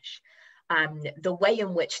Jewish? The way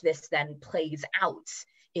in which this then plays out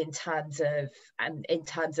in terms of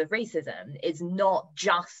racism is not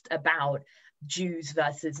just about Jews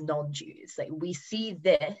versus non-Jews. We see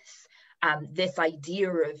this idea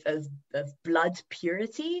of blood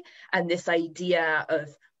purity and this idea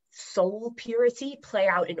of soul purity play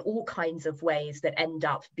out in all kinds of ways that end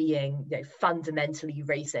up being fundamentally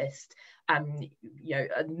racist.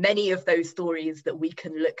 Many of those stories that we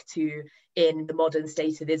can look to in the modern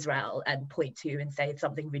state of Israel and point to and say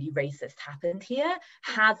something really racist happened here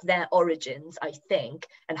have their origins, I think,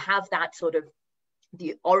 and have that sort of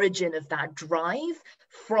the origin of that drive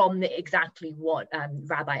from exactly what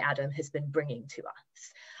Rabbi Adam has been bringing to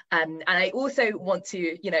us. And I also want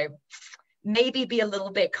to, maybe be a little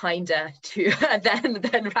bit kinder to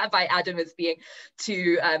than Rabbi Adam is being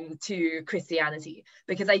to Christianity,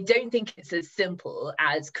 because I don't think it's as simple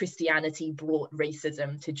as Christianity brought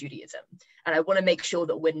racism to Judaism. And I want to make sure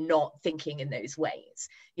that we're not thinking in those ways.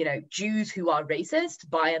 Jews who are racist,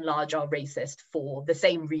 by and large, are racist for the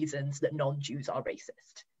same reasons that non-Jews are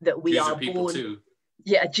racist. That we are born. Too.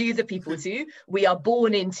 Yeah, Jews are people too. We are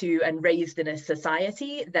born into and raised in a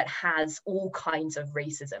society that has all kinds of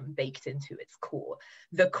racism baked into its core.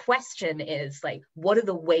 The question is what are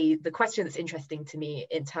the ways, the question that's interesting to me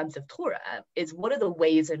in terms of Torah is what are the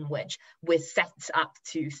ways in which we're set up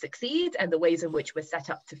to succeed and the ways in which we're set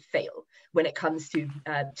up to fail when it comes to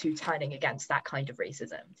turning against that kind of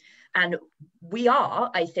racism. And we are,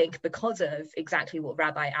 I think, because of exactly what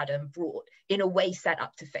Rabbi Adam brought, in a way set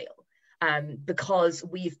up to fail. Because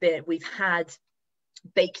we've had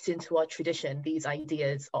baked into our tradition these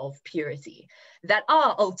ideas of purity that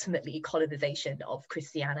are ultimately colonization of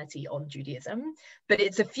Christianity on Judaism, but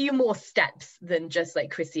it's a few more steps than just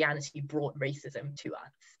Christianity brought racism to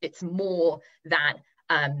us. It's more that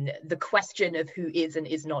the question of who is and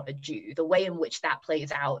is not a Jew, the way in which that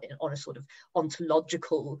plays out on a sort of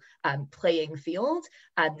ontological playing field,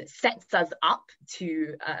 sets us up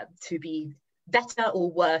to be better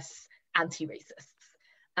or worse anti-racists.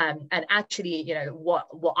 And actually,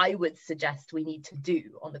 what I would suggest we need to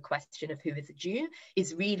do on the question of who is a Jew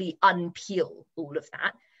is really unpeel all of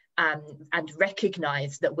that and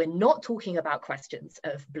recognize that we're not talking about questions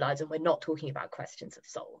of blood and we're not talking about questions of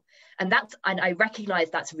soul. And I recognize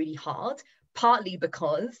that's really hard, partly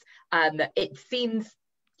because it seems,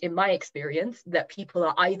 in my experience, that people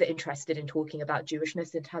are either interested in talking about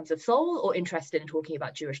Jewishness in terms of soul or interested in talking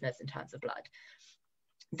about Jewishness in terms of blood.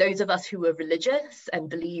 Those of us who are religious and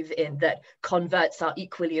believe in that converts are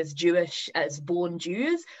equally as Jewish as born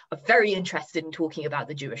Jews are very interested in talking about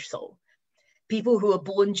the Jewish soul. People who are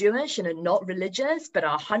born Jewish and are not religious but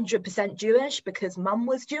are 100% Jewish because mum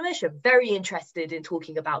was Jewish are very interested in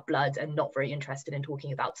talking about blood and not very interested in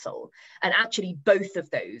talking about soul. And actually both of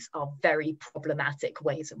those are very problematic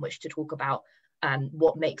ways in which to talk about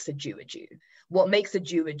what makes a Jew a Jew. What makes a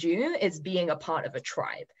Jew is being a part of a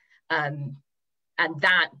tribe. And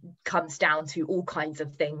that comes down to all kinds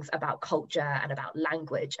of things about culture and about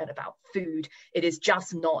language and about food. It is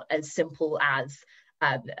just not as simple as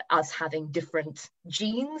us having different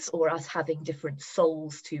genes or us having different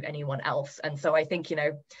souls to anyone else. And so I think,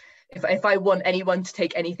 if I want anyone to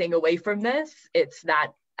take anything away from this, it's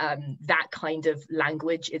that that kind of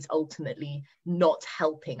language is ultimately not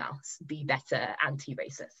helping us be better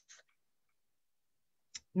anti-racists.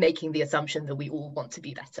 Making the assumption that we all want to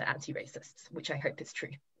be better anti-racists, which I hope is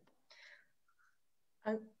true.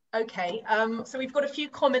 Okay, so we've got a few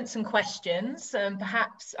comments and questions.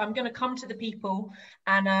 Perhaps I'm going to come to the people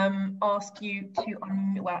and ask you to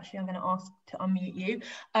unmute. Well, actually, I'm going to ask to unmute you.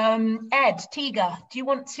 Ed, Tiga, do you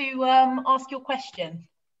want to ask your question?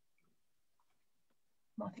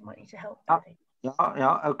 Martin might need to help.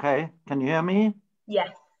 Yeah, okay. Can you hear me?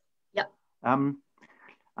 Yes. Yep. I'm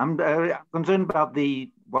concerned about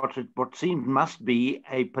what seemed must be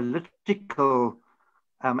a political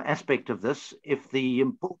aspect of this. If the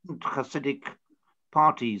important Hasidic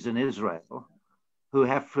parties in Israel, who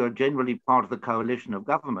have generally part of the coalition of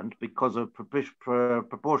government because of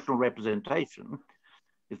proportional representation,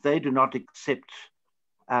 if they do not accept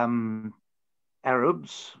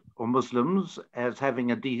Arabs or Muslims as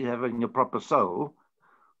having a proper soul,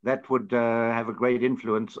 that would have a great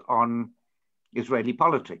influence on Israeli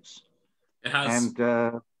politics. It has.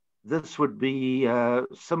 And this would be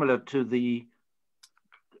similar to the,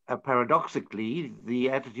 paradoxically,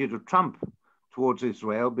 the attitude of Trump towards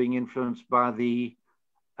Israel being influenced by the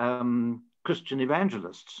Christian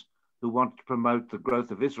evangelists who want to promote the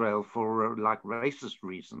growth of Israel for racist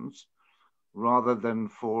reasons rather than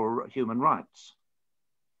for human rights.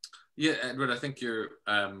 Yeah, Edward, I think you're,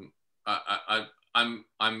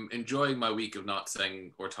 I'm enjoying my week of not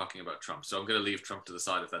saying or talking about Trump, so I'm going to leave Trump to the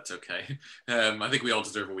side if that's okay. I think we all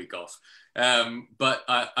deserve a week off. But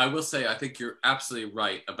I will say I think you're absolutely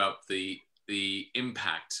right about the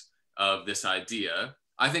impact of this idea.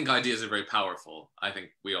 I think ideas are very powerful. I think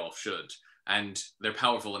we all should. And they're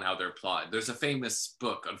powerful in how they're applied. There's a famous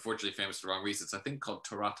book, unfortunately famous for the wrong reasons, I think called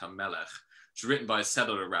Torat HaMelech. It's written by a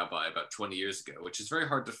settler rabbi about 20 years ago, which is very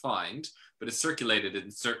hard to find, but it's circulated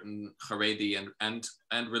in certain Haredi and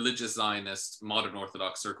religious Zionist modern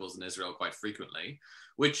Orthodox circles in Israel quite frequently,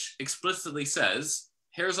 which explicitly says,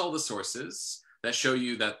 here's all the sources. that show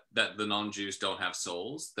you that the non-Jews don't have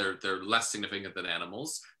souls. They're less significant than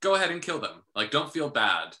animals. Go ahead and kill them. Like, don't feel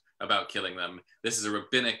bad about killing them. This is a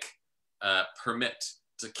rabbinic permit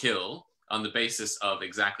to kill on the basis of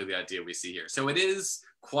exactly the idea we see here. So it is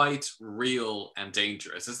quite real and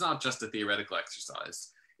dangerous. It's not just a theoretical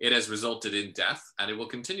exercise. It has resulted in death, and it will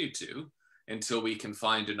continue to until we can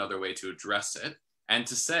find another way to address it and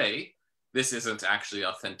to say this isn't actually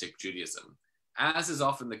authentic Judaism. As is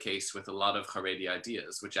often the case with a lot of Haredi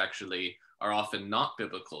ideas, which actually are often not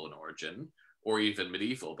biblical in origin or even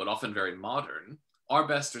medieval, but often very modern, our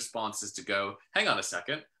best response is to go, hang on a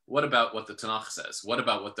second, what about what the Tanakh says? What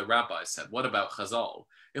about what the Rabbi said? What about Chazal?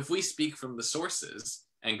 If we speak from the sources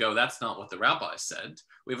and go, that's not what the Rabbi said,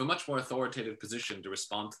 we have a much more authoritative position to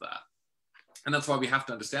respond to that. And that's why we have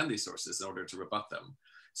to understand these sources in order to rebut them.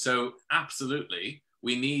 So absolutely,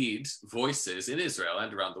 we need voices in Israel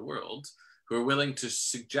and around the world who are willing to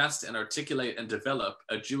suggest and articulate and develop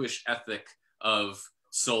a Jewish ethic of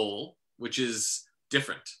soul, which is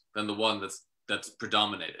different than the one that's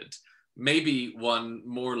predominated. Maybe one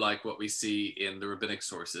more like what we see in the rabbinic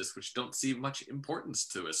sources, which don't see much importance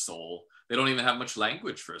to a soul. They don't even have much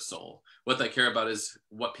language for a soul. What they care about is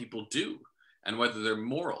what people do and whether they're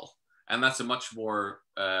moral. And that's a much more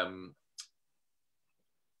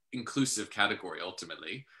inclusive category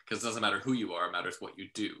ultimately, because it doesn't matter who you are, it matters what you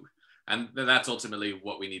do. And that's ultimately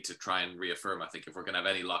what we need to try and reaffirm, I think, if we're going to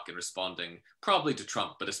have any luck in responding, probably to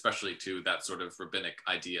Trump, but especially to that sort of rabbinic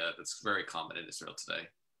idea that's very common in Israel today.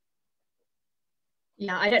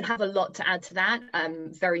 Yeah, I don't have a lot to add to that.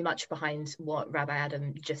 Very much behind what Rabbi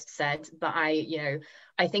Adam just said, but I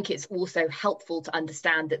think it's also helpful to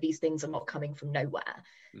understand that these things are not coming from nowhere.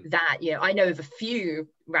 That, I know of a few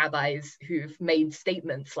rabbis who've made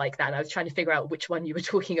statements like that. I was trying to figure out which one you were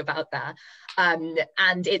talking about there. And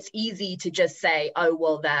it's easy to just say, oh,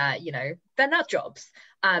 well, they're nut jobs.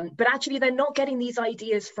 But actually, they're not getting these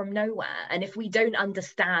ideas from nowhere. And if we don't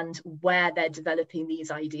understand where they're developing these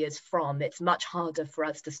ideas from, it's much harder for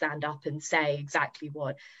us to stand up and say exactly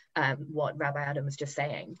what Rabbi Adam was just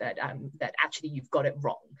saying, that actually you've got it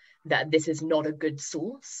wrong, that this is not a good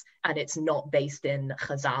source, and it's not based in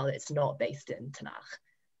Chazal, it's not based in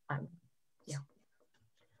Tanakh. Yeah.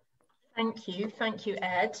 Thank you,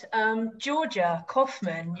 Ed. Georgia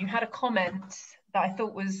Kaufman, you had a comment that I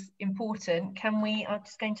thought was important. I'm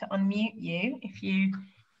just going to unmute you if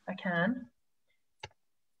I can.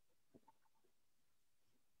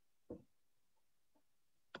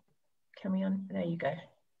 There you go.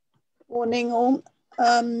 Morning all.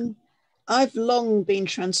 I've long been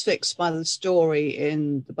transfixed by the story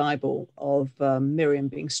in the Bible of Miriam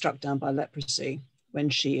being struck down by leprosy when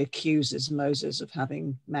she accuses Moses of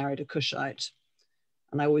having married a Cushite.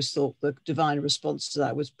 And I always thought the divine response to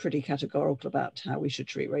that was pretty categorical about how we should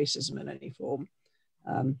treat racism in any form.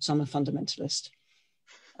 So I'm a fundamentalist.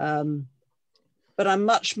 But I'm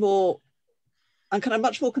much more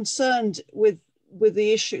concerned with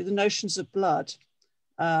the issue, the notions of blood.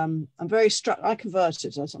 I'm very struck. I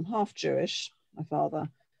converted, so I'm half Jewish, my father,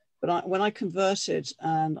 but when I converted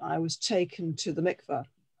and I was taken to the mikveh,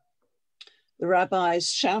 the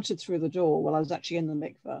rabbis shouted through the door while I was actually in the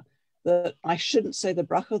mikveh that I shouldn't say the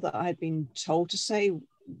bracha that I had been told to say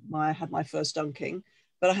when I had my first dunking,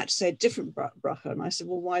 but I had to say a different bracha. And I said,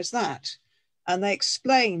 well, why is that? And they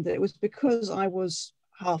explained that it was because I was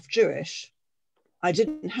half Jewish. I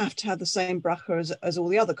didn't have to have the same bracha as all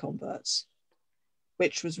the other converts,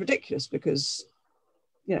 which was ridiculous because,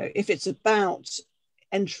 if it's about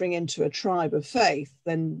entering into a tribe of faith,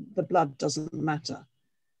 then the blood doesn't matter.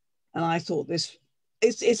 And I thought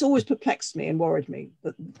it's always perplexed me and worried me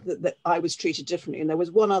that I was treated differently. And there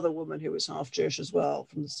was one other woman who was half Jewish as well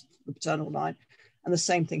from the paternal line, and the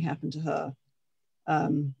same thing happened to her.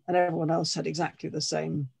 And everyone else had exactly the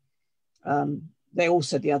same. They all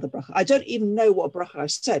said the other bracha. I don't even know what bracha I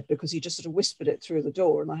said because he just sort of whispered it through the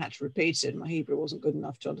door and I had to repeat it. And my Hebrew wasn't good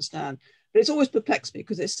enough to understand. But it's always perplexed me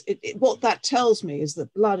because what that tells me is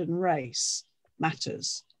that blood and race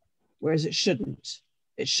matters, whereas it shouldn't.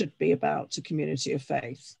 It should be about a community of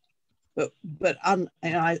faith. But and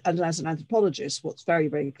as an anthropologist, what's very,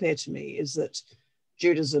 very clear to me is that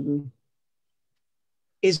Judaism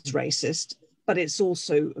is racist, but it's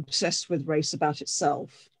also obsessed with race about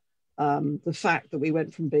itself. The fact that we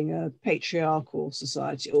went from being a patriarchal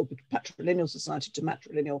society or patrilineal society to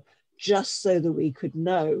matrilineal just so that we could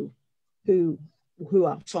know who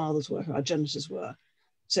our fathers were, who our genitors were,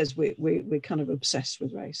 says we're kind of obsessed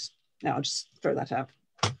with race. Now, I'll just throw that out.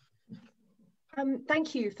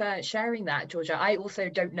 Thank you for sharing that, Georgia. I also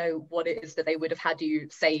don't know what it is that they would have had you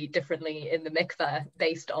say differently in the mikveh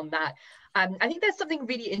based on that. I think there's something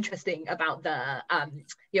really interesting about the,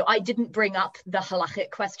 I didn't bring up the halachic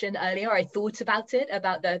question earlier. I thought about it,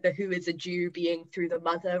 about the who is a Jew being through the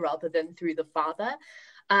mother rather than through the father.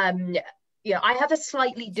 I have a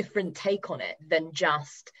slightly different take on it than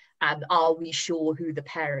just, are we sure who the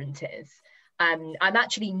parent is? I'm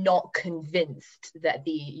actually not convinced that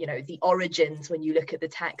the origins, when you look at the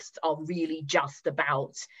texts, are really just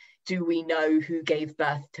about, do we know who gave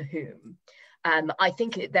birth to whom? I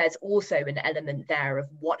think there's also an element there of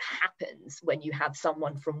what happens when you have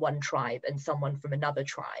someone from one tribe and someone from another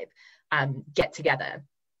tribe get together.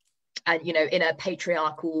 And in a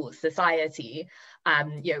patriarchal society,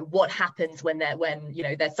 what happens when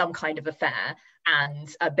there's some kind of affair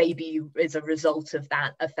and a baby is a result of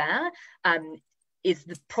that affair, is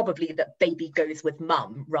probably that baby goes with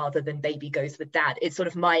mum rather than baby goes with dad. It's sort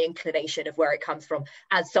of my inclination of where it comes from,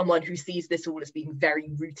 as someone who sees this all as being very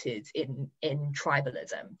rooted in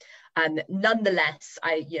tribalism. Nonetheless,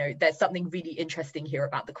 there's something really interesting here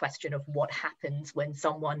about the question of what happens when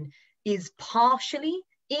someone is partially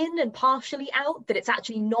in and partially out, that it's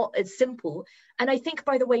actually not as simple. And I think,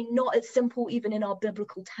 by the way, not as simple even in our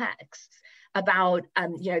biblical texts about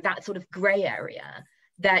that sort of gray area.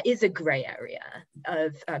 There is a gray area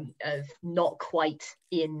of not quite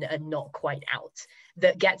in and not quite out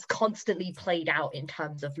that gets constantly played out in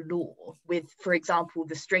terms of law with, for example,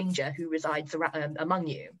 the stranger who resides among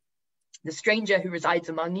you. The stranger who resides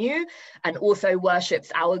among you and also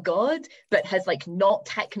worships our God, but has not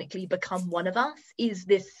technically become one of us, is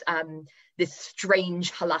this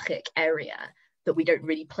strange halachic area that we don't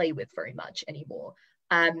really play with very much anymore.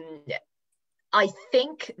 I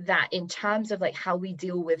think that in terms of how we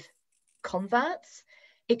deal with converts,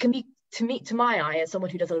 it can be, to my eye, as someone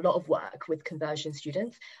who does a lot of work with conversion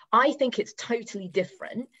students, I think it's totally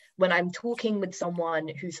different when I'm talking with someone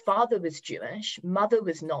whose father was Jewish, mother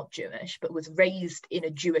was not Jewish, but was raised in a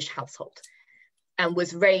Jewish household and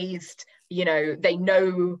was raised, they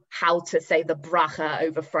know how to say the bracha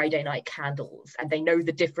over Friday night candles, and they know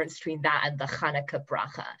the difference between that and the Hanukkah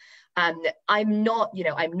bracha. I'm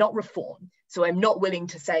not Reform. So I'm not willing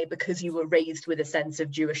to say because you were raised with a sense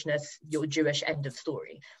of Jewishness, you're Jewish, end of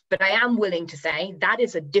story. But I am willing to say that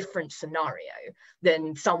is a different scenario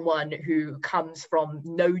than someone who comes from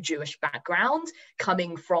no Jewish background,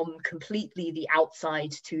 coming from completely the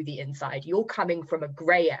outside to the inside. You're coming from a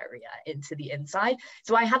gray area into the inside.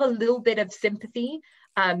 So I have a little bit of sympathy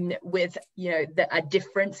with a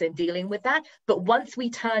difference in dealing with that. But once we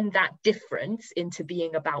turn that difference into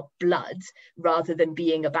being about blood rather than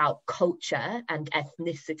being about culture and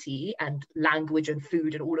ethnicity and language and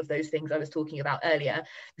food and all of those things I was talking about earlier,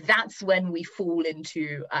 that's when we fall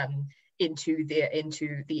into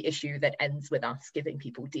the issue that ends with us giving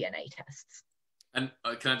people DNA tests. And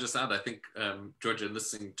can I just add, I think, Georgia,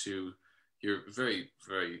 listening to your very,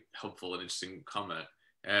 very helpful and interesting comment,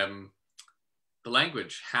 the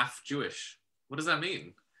language, half Jewish, what does that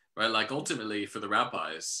mean? Right? Ultimately, for the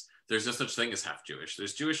rabbis, there's no such thing as half Jewish.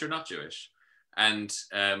 There's Jewish or not Jewish. And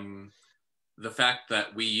the fact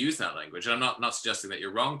that we use that language, and I'm not suggesting that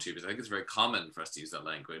you're wrong to, because I think it's very common for us to use that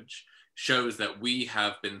language, shows that we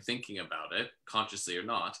have been thinking about it, consciously or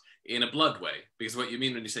not, in a blood way. Because what you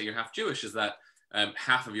mean when you say you're half Jewish is that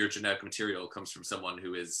half of your genetic material comes from someone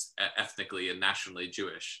who is ethnically and nationally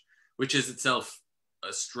Jewish, which is itself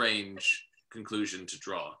a strange conclusion to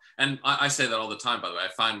draw. And I say that all the time, by the way. I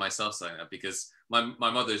find myself saying that because my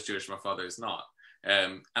mother is Jewish, my father is not.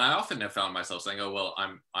 And I often have found myself saying, oh, well,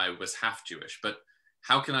 I was half Jewish, but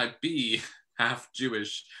how can I be half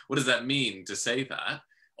Jewish? What does that mean to say that?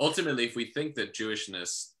 Ultimately, if we think that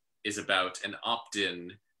Jewishness is about an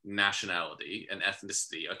opt-in nationality, an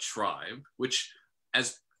ethnicity, a tribe, which,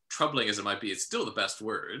 as troubling as it might be, is still the best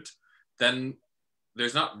word, then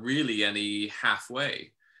there's not really any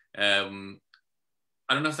halfway. I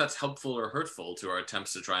don't know if that's helpful or hurtful to our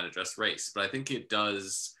attempts to try and address race, but I think it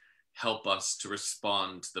does help us to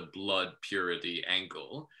respond to the blood purity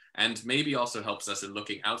angle, and maybe also helps us in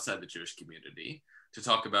looking outside the Jewish community to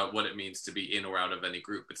talk about what it means to be in or out of any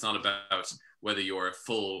group. It's not about whether you're a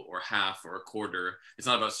full or half or a quarter. It's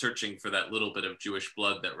not about searching for that little bit of Jewish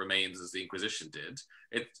blood that remains as the Inquisition did.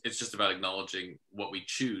 It's just about acknowledging what we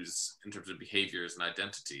choose in terms of behaviors and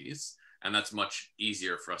identities. And that's much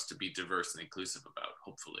easier for us to be diverse and inclusive about,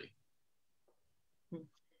 hopefully.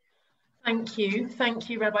 Thank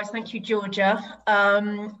you, rabbis. Thank you, Georgia.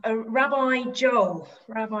 Rabbi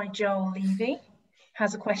Joel Levy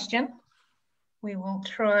has a question. We will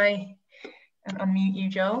try and unmute you,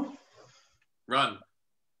 Joel. Run.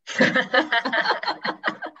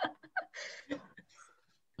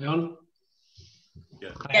 On?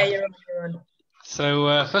 Yeah, you're on.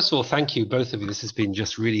 So first of all, thank you, both of you. This has been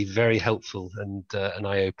just really very helpful and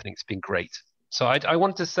eye-opening. It's been great. So I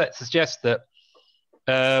wanted to suggest that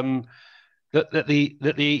that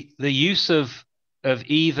the use of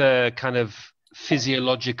either kind of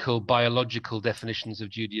physiological, biological definitions of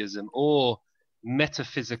Judaism or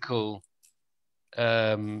metaphysical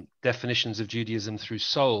definitions of Judaism through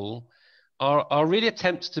soul are really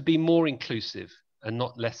attempts to be more inclusive and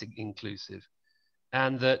not less inclusive,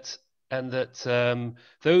 and that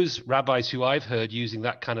those rabbis who I've heard using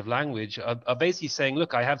that kind of language are basically saying,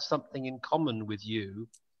 look, I have something in common with you,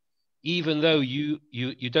 even though you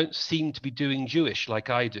don't seem to be doing Jewish like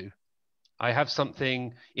I do. I have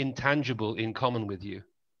something intangible in common with you.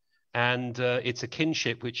 And it's a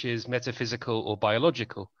kinship which is metaphysical or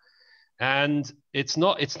biological. And it's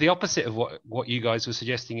the opposite of what you guys were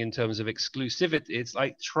suggesting in terms of exclusivity. It's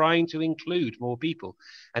like trying to include more people.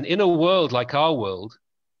 And in a world like our world,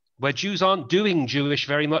 where Jews aren't doing Jewish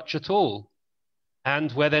very much at all,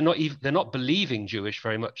 and where they're not believing Jewish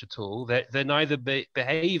very much at all, they're neither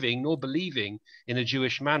behaving nor believing in a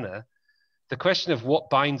Jewish manner, the question of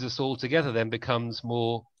what binds us all together then becomes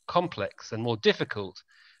more complex and more difficult.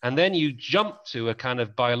 And then you jump to a kind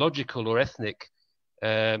of biological or ethnic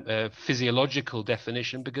physiological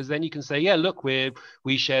definition, because then you can say, yeah, look, we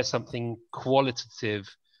share something qualitative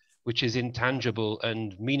which is intangible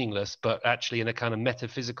and meaningless, but actually in a kind of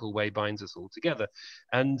metaphysical way binds us all together.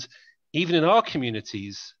 And even in our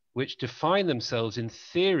communities, which define themselves in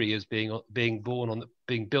theory as being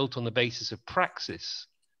built on the basis of praxis,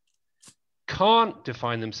 can't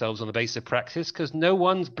define themselves on the basis of praxis because no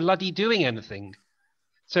one's bloody doing anything.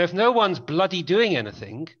 So if no one's bloody doing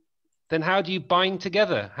anything, then how do you bind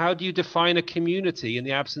together? How do you define a community in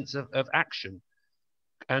the absence of action?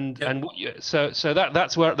 So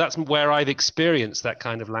that's where I've experienced that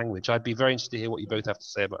kind of language. I'd be very interested to hear what you both have to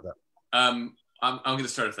say about that. I'm going to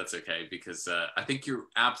start if that's okay, because I think you're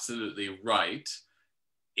absolutely right.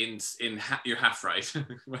 You're half right.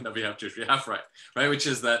 Might not be half Jewish, you're half right, right? Which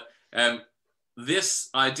is that this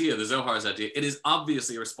idea, the Zohar's idea, it is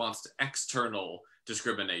obviously a response to external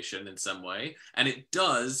discrimination in some way, and it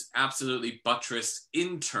does absolutely buttress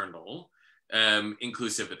internal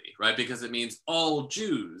inclusivity, right? Because it means all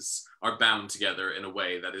Jews are bound together in a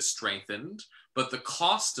way that is strengthened. But the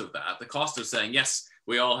cost of that, the cost of saying, yes,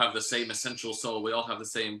 we all have the same essential soul, we all have the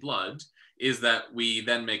same blood, is that we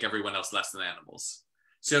then make everyone else less than animals.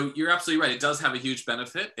 So you're absolutely right. It does have a huge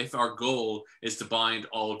benefit if our goal is to bind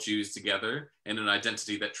all Jews together in an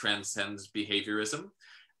identity that transcends behaviorism.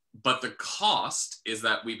 But the cost is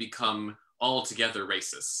that we become altogether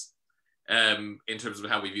racist in terms of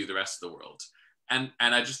how we view the rest of the world. And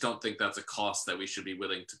I just don't think that's a cost that we should be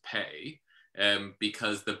willing to pay,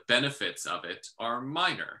 because the benefits of it are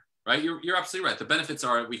minor, right? You're absolutely right. The benefits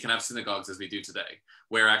are we can have synagogues as we do today,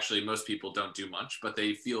 where actually most people don't do much, but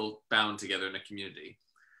they feel bound together in a community.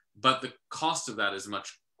 But the cost of that is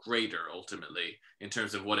much greater ultimately in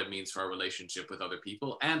terms of what it means for our relationship with other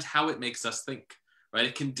people and how it makes us think, right?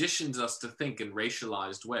 It conditions us to think in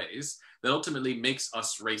racialized ways that ultimately makes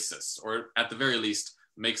us racist, or at the very least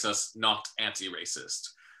makes us not anti-racist.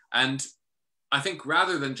 And I think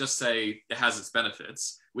rather than just say it has its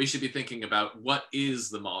benefits, we should be thinking about what is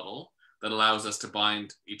the model that allows us to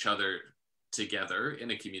bind each other together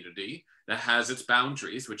in a community that has its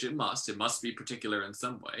boundaries, which it must be particular in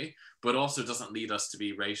some way, but also doesn't lead us to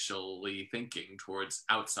be racially thinking towards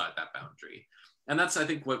outside that boundary. And that's, I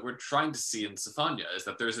think, what we're trying to see in Safanya, is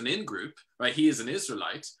that there's an in-group, right? He is an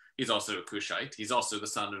Israelite. He's also a Cushite. He's also the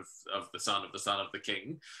son of the son of the son of the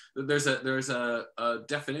king. There's a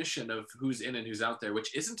definition of who's in and who's out there,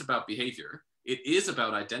 which isn't about behavior. It is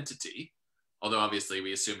about identity, although obviously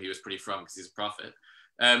we assume he was pretty frum because he's a prophet.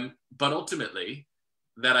 But ultimately,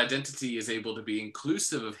 that identity is able to be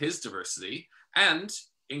inclusive of his diversity and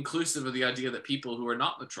inclusive of the idea that people who are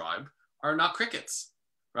not in the tribe are not crickets,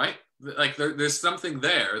 right? Like there's something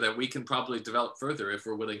there that we can probably develop further if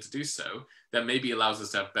we're willing to do so, that maybe allows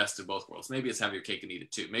us to have best of both worlds. Maybe it's have your cake and eat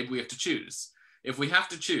it too. Maybe we have to choose. If we have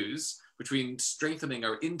to choose between strengthening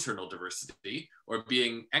our internal diversity or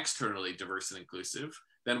being externally diverse and inclusive,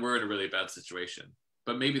 then we're in a really bad situation.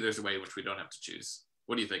 But maybe there's a way in which we don't have to choose.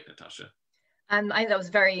 What do you think, Natasha? I think that was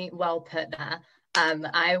very well put there.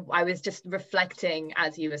 I was just reflecting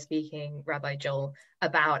as you were speaking, Rabbi Joel,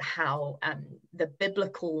 about how the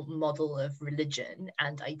biblical model of religion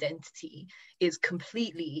and identity is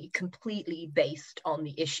completely based on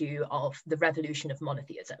the issue of the revolution of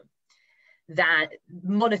monotheism. That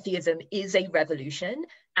monotheism is a revolution,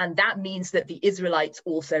 and that means that the Israelites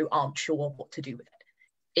also aren't sure what to do with it.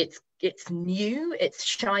 It's new, it's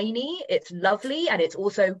shiny, it's lovely, and it's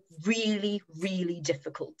also really, really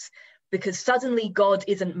difficult, because suddenly God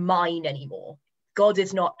isn't mine anymore. God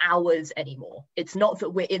is not ours anymore. It's not that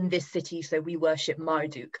we're in this city, so we worship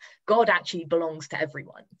Marduk. God actually belongs to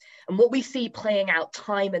everyone. And what we see playing out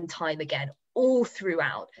time and time again, all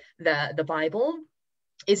throughout the Bible,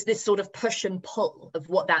 is this sort of push and pull of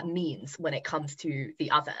what that means when it comes to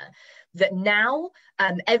the other. That now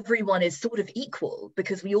everyone is sort of equal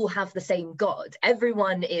because we all have the same God.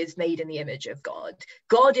 Everyone is made in the image of God.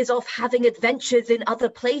 God is off having adventures in other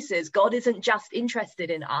places. God isn't just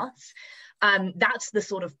interested in us. That's the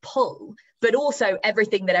sort of pull, but also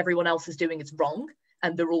everything that everyone else is doing is wrong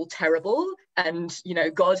and they're all terrible. And, you know,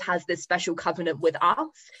 God has this special covenant with us.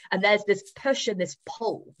 And there's this push and this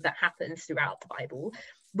pull that happens throughout the Bible,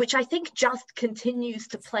 which I think just continues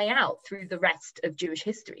to play out through the rest of Jewish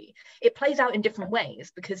history. It plays out in different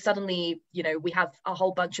ways because suddenly, you know, we have a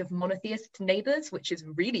whole bunch of monotheist neighbors, which is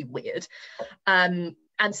really weird.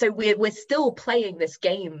 And so we're still playing this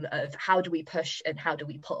game of how do we push and how do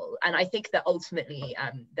we pull. And I think that ultimately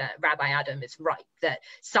that Rabbi Adam is right, that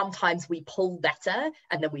sometimes we pull better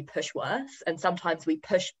and then we push worse, and sometimes we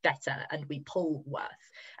push better and we pull worse.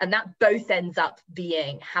 And that both ends up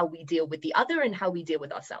being how we deal with the other and how we deal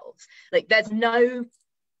with ourselves. Like there's no,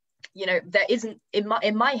 you know, there isn't, in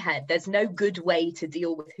my head, there's no good way to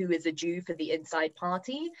deal with who is a Jew for the inside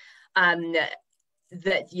party.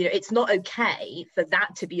 That, you know, it's not okay for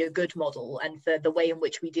that to be a good model and for the way in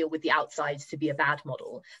which we deal with the outsides to be a bad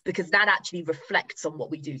model, because that actually reflects on what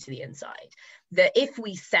we do to the inside. That if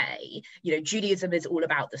we say, you know, Judaism is all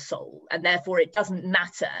about the soul and therefore it doesn't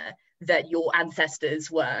matter that your ancestors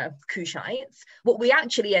were Cushites, what we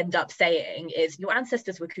actually end up saying is your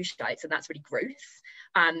ancestors were Cushites and that's really gross,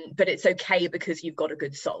 but it's okay because you've got a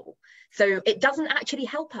good soul. So it doesn't actually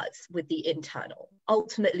help us with the internal.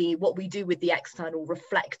 Ultimately, what we do with the external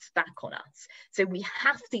reflects back on us. So we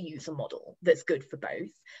have to use a model that's good for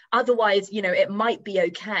both. Otherwise, you know, it might be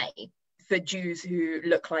okay for Jews who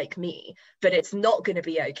look like me, but it's not going to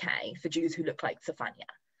be okay for Jews who look like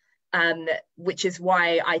Safanya. Which is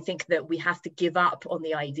why I think that we have to give up on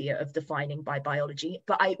the idea of defining by biology.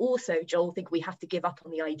 But I also, Joel, think we have to give up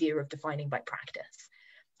on the idea of defining by practice.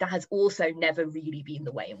 That has also never really been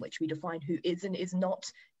the way in which we define who is and is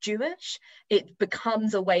not Jewish. It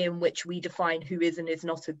becomes a way in which we define who is and is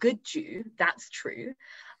not a good Jew. That's true.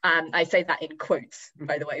 I say that in quotes,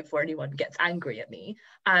 by the way, before anyone gets angry at me.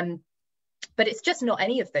 But it's just not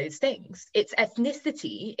any of those things. It's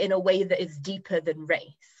ethnicity in a way that is deeper than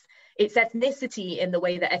race. It's ethnicity in the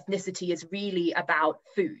way that ethnicity is really about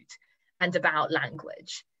food and about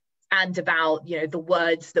language and about, you know, the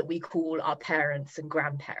words that we call our parents and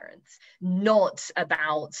grandparents, not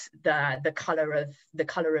about the color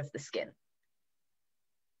of the skin.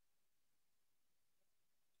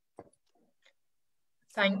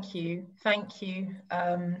 Thank you,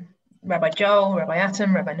 Rabbi Joel, Rabbi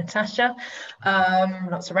Atom, Rabbi Natasha,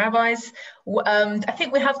 lots of rabbis. I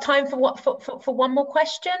think we have time for one more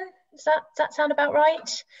question. Does that sound about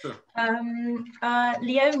right? Sure.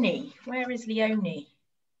 Leonie, where is Leonie?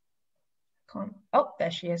 Oh,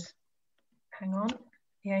 there she is. Hang on,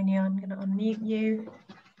 Leonie, I'm going to unmute you.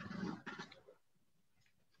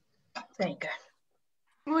 There you go.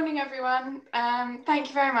 Morning, everyone. Thank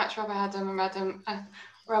you very much, Rabbi Adam and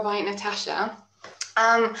Rabbi Natasha.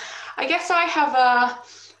 I guess I have a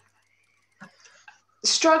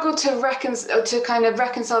struggle to kind of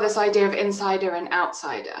reconcile this idea of insider and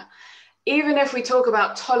outsider. Even if we talk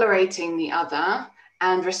about tolerating the other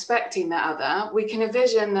and respecting the other, we can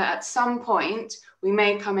envision that at some point we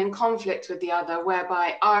may come in conflict with the other,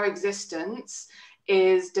 whereby our existence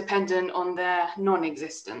is dependent on their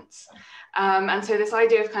non-existence. And so this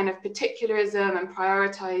idea of kind of particularism and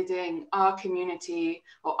prioritizing our community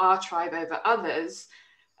or our tribe over others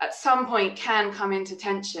at some point can come into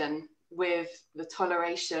tension with the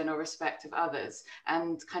toleration or respect of others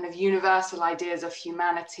and kind of universal ideas of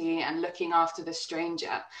humanity and looking after the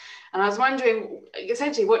stranger. And I was wondering,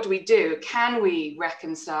 essentially, what do we do? Can we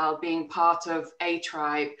reconcile being part of a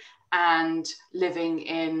tribe and living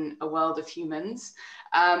in a world of humans?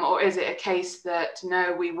 Or is it a case that,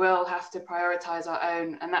 no, we will have to prioritize our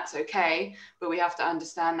own, and that's okay, but we have to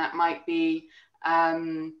understand that might be,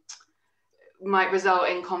 might result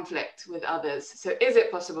in conflict with others. So is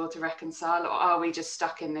it possible to reconcile, or are we just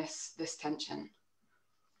stuck in this tension?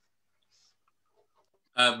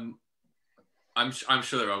 I'm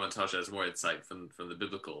sure that Rabbi Natasha has more insight from the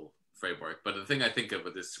biblical framework, but the thing I think of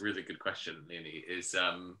with this really good question, Leonie, is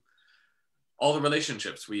all the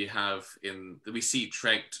relationships we have that we see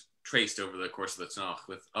traced over the course of the Tanakh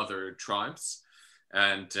with other tribes.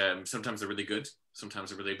 And sometimes they're really good, sometimes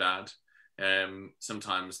they're really bad.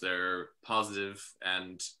 Sometimes they're positive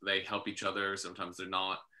and they help each other, sometimes they're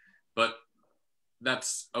not. But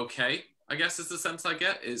that's okay, I guess, is the sense I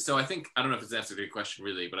get. So I think, I don't know if it's an answer to your question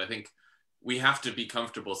really, but I think we have to be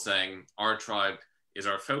comfortable saying our tribe is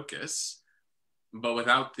our focus, but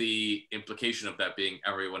without the implication of that being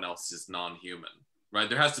everyone else is non-human, right?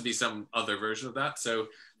 There has to be some other version of that. So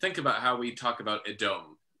think about how we talk about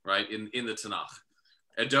Edom, right, in the Tanakh.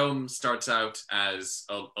 Edom starts out as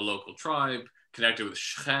a local tribe, connected with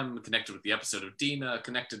Shechem, connected with the episode of Dinah,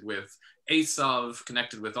 connected with Esav,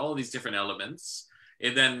 connected with all these different elements.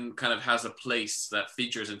 It then kind of has a place that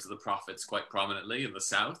features into the prophets quite prominently in the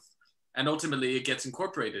south. And ultimately it gets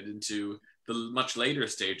incorporated into the much later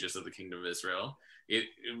stages of the kingdom of Israel.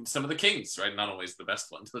 Some of the kings, right, not always the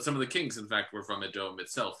best ones, but some of the kings, in fact, were from Edom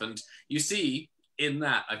itself. And you see in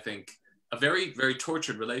that, I think, a very, very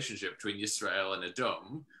tortured relationship between Israel and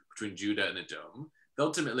Edom, between Judah and Edom.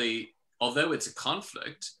 Ultimately, although it's a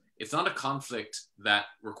conflict, it's not a conflict that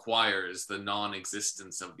requires the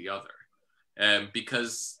non-existence of the other,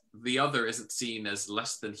 because the other isn't seen as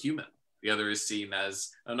less than human. The other is seen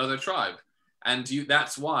as another tribe. And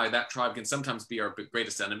that's why that tribe can sometimes be our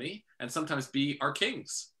greatest enemy and sometimes be our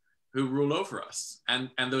kings who rule over us. And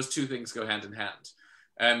those two things go hand in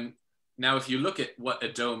hand. Now, if you look at what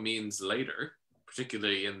Edom means later,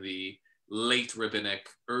 particularly in the late rabbinic,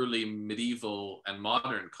 early medieval and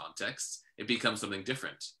modern contexts, it becomes something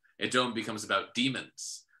different. Edom becomes about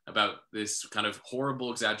demons, about this kind of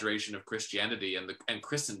horrible exaggeration of Christianity and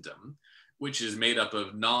Christendom, which is made up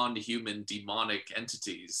of non-human demonic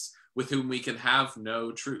entities with whom we can have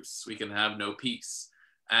no truce, we can have no peace.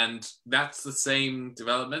 And that's the same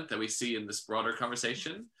development that we see in this broader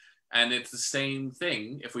conversation. And it's the same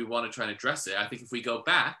thing if we want to try and address it. I think if we go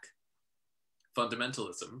back,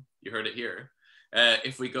 fundamentalism, you heard it here,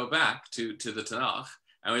 if we go back to the Tanakh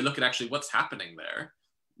and we look at actually what's happening there,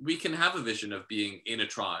 we can have a vision of being in a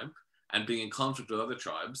tribe and being in conflict with other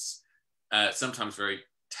tribes, sometimes very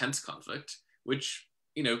tense conflict, which,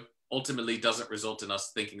 ultimately doesn't result in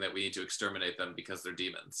us thinking that we need to exterminate them because they're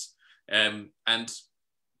demons. And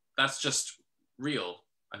that's just real,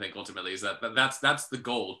 I think, ultimately, is that's the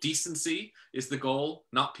goal. Decency is the goal,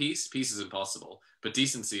 not peace. Peace is impossible, but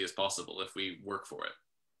decency is possible if we work for it.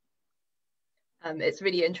 It's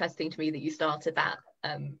really interesting to me that you started that,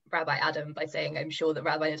 Rabbi Adam, by saying, I'm sure that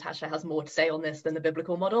Rabbi Natasha has more to say on this than the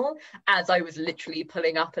biblical model, as I was literally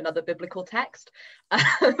pulling up another biblical text.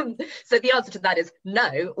 So the answer to that is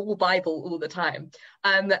no, all Bible, all the time.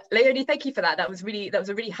 Leonie, thank you for that. That was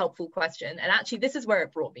a really helpful question. And actually, this is where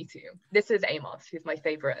it brought me to. This is Amos, who's my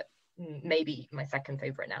favorite, maybe my second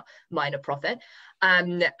favorite now, minor prophet.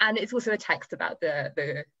 And it's also a text about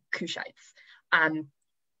the Cushites.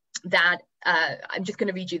 That I'm just going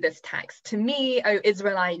to read you this text. To me, O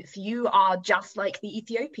Israelites, you are just like the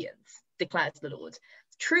Ethiopians, declares the Lord.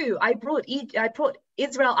 True, I brought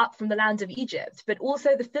Israel up from the land of Egypt, but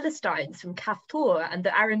also the Philistines from Kaphtor and the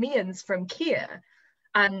Arameans from Kir.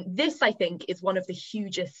 This, I think, is one of the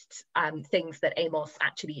hugest things that Amos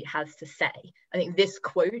actually has to say. I think this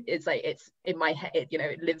quote is like, it's in my head,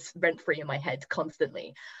 it lives rent-free in my head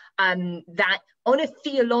constantly. That on a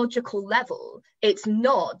theological level, it's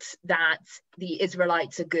not that the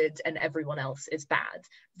Israelites are good and everyone else is bad.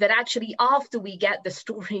 That actually, after we get the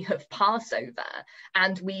story of Passover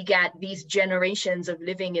and we get these generations of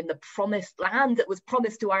living in the promised land that was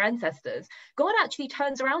promised to our ancestors, God actually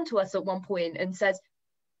turns around to us at one point and says,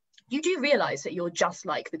 you do realize that you're just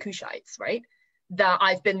like the Cushites, right? That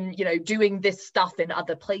I've been, doing this stuff in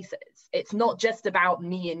other places. It's not just about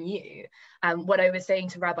me and you. What I was saying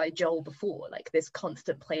to Rabbi Joel before, like this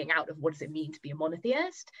constant playing out of what does it mean to be a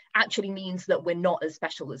monotheist, actually means that we're not as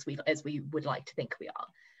special as we would like to think we are.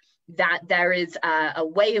 That there is a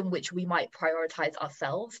way in which we might prioritize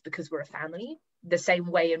ourselves because we're a family, the same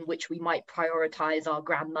way in which we might prioritize our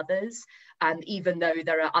grandmothers, even though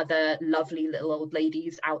there are other lovely little old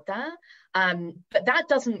ladies out there. But that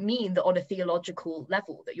doesn't mean that on a theological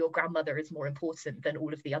level that your grandmother is more important than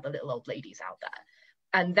all of the other little old ladies out there.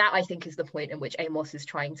 And that, I think, is the point in which Amos is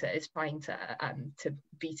trying to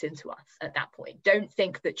beat into us at that point. Don't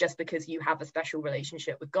think that just because you have a special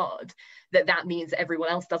relationship with God, that means everyone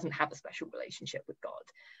else doesn't have a special relationship with God.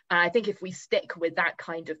 And I think if we stick with that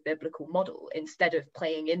kind of biblical model, instead of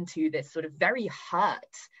playing into this sort of very hurt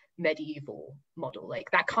medieval model,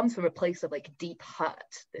 like that comes from a place of like deep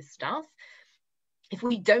hurt, this stuff. If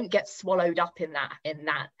we don't get swallowed up in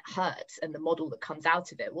that hurt and the model that comes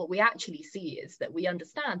out of it, what we actually see is that we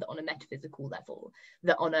understand that on a metaphysical level,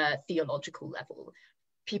 that on a theological level,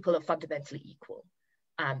 people are fundamentally equal.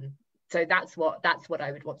 So that's what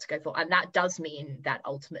I would want to go for. And that does mean that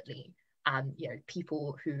ultimately, you know,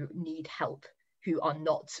 people who need help, who are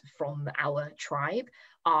not from our tribe,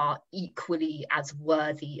 are equally as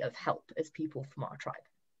worthy of help as people from our tribe.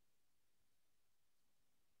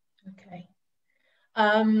 Okay.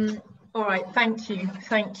 All right, thank you,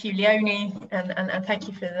 Leonie, and thank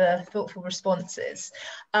you for the thoughtful responses.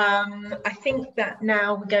 I think that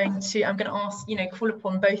now I'm going to ask, call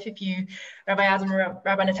upon both of you, Rabbi Adam and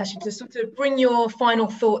Rabbi Natasha, to sort of bring your final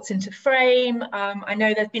thoughts into frame. I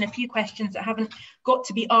know there's been a few questions that haven't got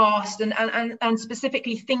to be asked, and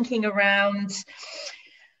specifically thinking around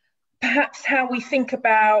perhaps how we think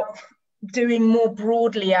about doing more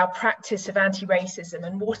broadly our practice of anti-racism,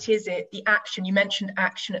 and what is it, the action, you mentioned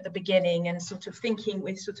action at the beginning, and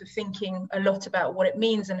we're thinking a lot about what it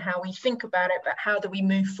means and how we think about it, but how do we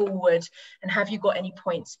move forward, and have you got any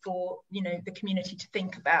points for the community to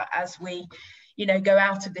think about as we go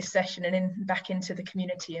out of this session and back into the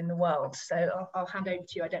community and the world? So I'll hand over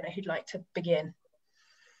to you. I don't know who'd like to begin.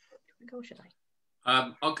 Or should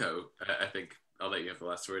I? I'll go. I think I'll let you have the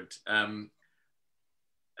last word.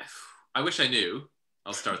 I wish I knew.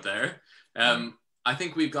 I'll start there. I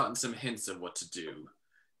think we've gotten some hints of what to do.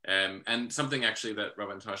 And something actually that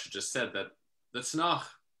Rabbi Natasha just said, that the Tanakh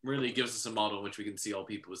really gives us a model in which we can see all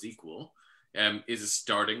people as equal, is a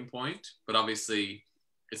starting point, but obviously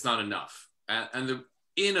it's not enough. And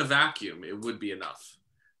in a vacuum, it would be enough,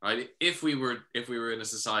 right? If we were in a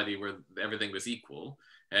society where everything was equal,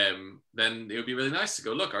 then it would be really nice to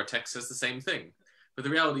go, look, our text says the same thing. But the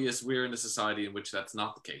reality is we're in a society in which that's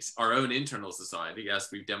not the case. Our own internal society, as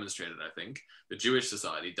we've demonstrated, I think, the Jewish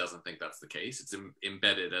society doesn't think that's the case. It's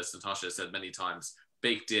embedded, as Natasha said many times,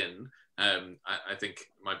 baked in. I think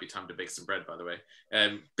it might be time to bake some bread, by the way.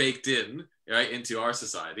 Baked in, right, into our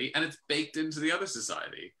society, and it's baked into the other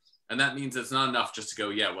society. And that means it's not enough just to go,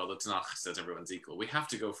 yeah, well, the Tanakh says everyone's equal. We have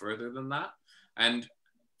to go further than that. And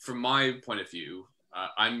from my point of view,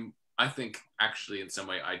 I think actually in some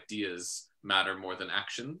way ideas matter more than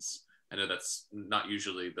actions. I know that's not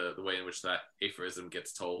usually the way in which that aphorism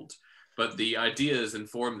gets told, but the ideas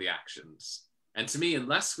inform the actions. And to me,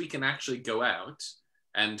 unless we can actually go out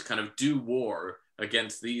and kind of do war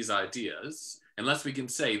against these ideas, unless we can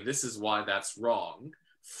say this is why that's wrong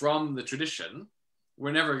from the tradition,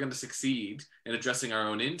 we're never going to succeed in addressing our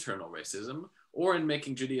own internal racism or in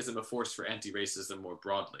making Judaism a force for anti-racism more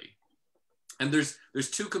broadly. And there's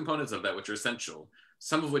two components of that which are essential,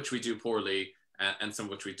 some of which we do poorly and some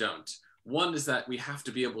of which we don't. One is that we have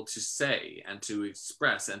to be able to say and to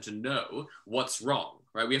express and to know what's wrong,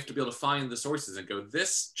 right? We have to be able to find the sources and go,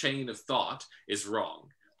 this chain of thought is wrong.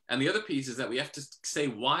 And the other piece is that we have to say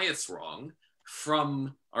why it's wrong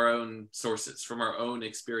from our own sources, from our own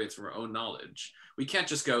experience, from our own knowledge. We can't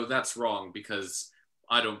just go, that's wrong because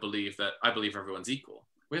I believe everyone's equal.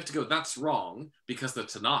 We have to go, that's wrong because the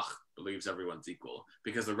Tanakh believes everyone's equal,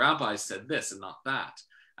 because the rabbis said this and not that.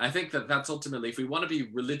 And I think that that's ultimately, if we want to be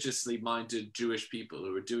religiously minded Jewish people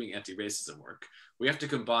who are doing anti-racism work, we have to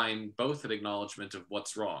combine both an acknowledgement of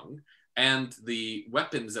what's wrong and the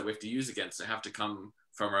weapons that we have to use against it have to come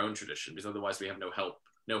from our own tradition, because otherwise we have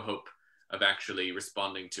no hope of actually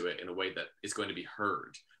responding to it in a way that is going to be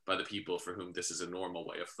heard by the people for whom this is a normal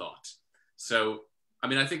way of thought. So, I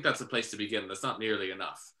mean, I think that's a place to begin. That's not nearly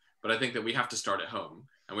enough, but I think that we have to start at home.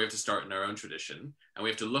 And we have to start in our own tradition, and we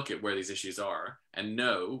have to look at where these issues are and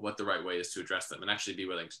know what the right way is to address them and actually be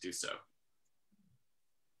willing to do so.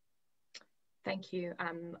 Thank you.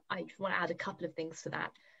 I want to add a couple of things to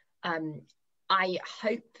that. I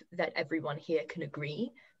hope that everyone here can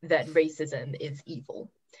agree that racism is evil.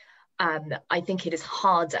 I think it is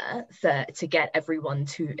harder to get everyone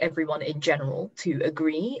in general to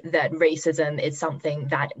agree that racism is something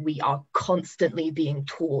that we are constantly being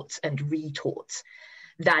taught and retaught.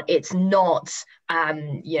 That it's not,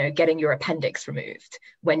 getting your appendix removed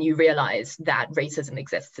when you realize that racism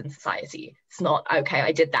exists in society. It's not, okay,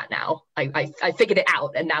 I did that now. I figured it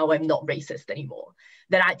out and now I'm not racist anymore.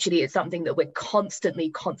 That actually it's something that we're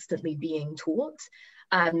constantly being taught.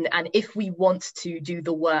 And if we want to do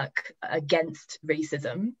the work against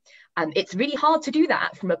racism, it's really hard to do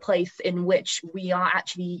that from a place in which we are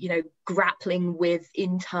actually, grappling with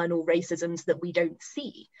internal racisms that we don't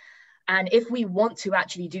see. And if we want to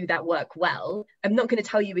actually do that work well, I'm not going to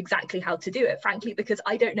tell you exactly how to do it, frankly, because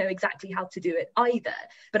I don't know exactly how to do it either.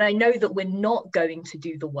 But I know that we're not going to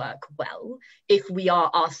do the work well if we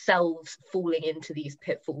are ourselves falling into these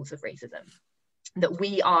pitfalls of racism. That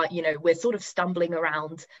we are, we're sort of stumbling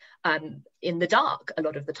around in the dark a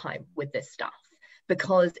lot of the time with this stuff,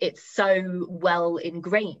 because it's so well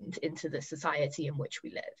ingrained into the society in which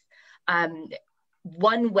we live.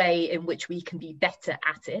 one way in which we can be better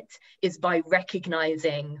at it is by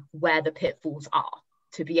recognizing where the pitfalls are,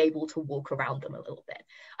 to be able to walk around them a little bit.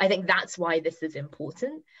 I think that's why this is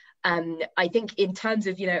important. I think in terms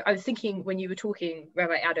of, I was thinking when you were talking,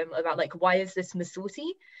 Rabbi Adam, about like, why is this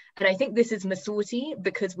Masorti? And I think this is Masorti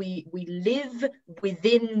because we live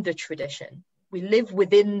within the tradition. We live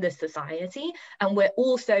within the society, and we're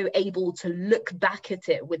also able to look back at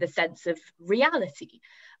it with a sense of reality,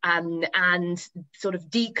 and sort of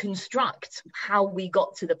deconstruct how we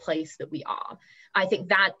got to the place that we are. I think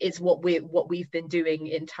that is what we've been doing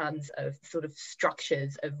in terms of sort of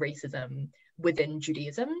structures of racism within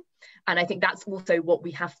Judaism. And I think that's also what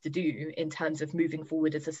we have to do in terms of moving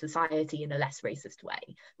forward as a society in a less racist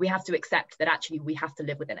way. We have to accept that actually we have to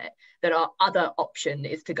live within it, that our other option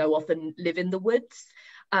is to go off and live in the woods.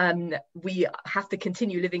 We have to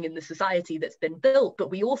continue living in the society that's been built,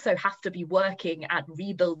 but we also have to be working at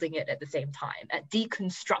rebuilding it at the same time, at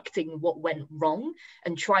deconstructing what went wrong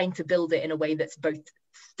and trying to build it in a way that's both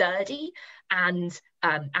sturdy and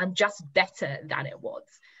just better than it was.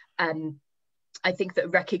 I think that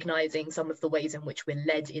recognizing some of the ways in which we're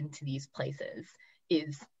led into these places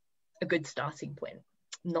is a good starting point.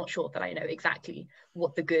 I'm not sure that I know exactly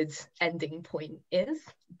what the good ending point is,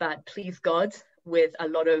 but please God, with a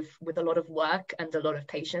lot of work and a lot of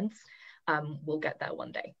patience, we'll get there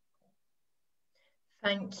one day.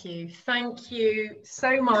 Thank you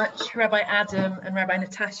so much, Rabbi Adam and Rabbi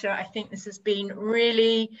Natasha. I think this has been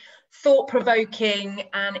really thought-provoking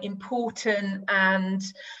and important, and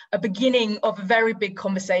a beginning of a very big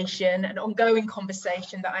conversation, an ongoing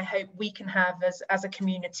conversation that I hope we can have as a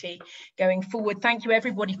community going forward. Thank you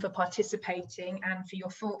everybody for participating and for your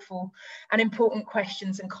thoughtful and important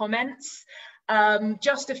questions and comments.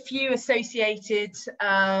 Just a few associated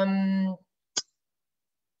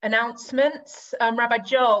announcements. Rabbi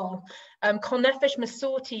Joel, Kol Nefesh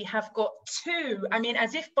Masorti have got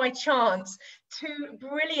as if by chance, two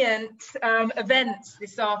brilliant events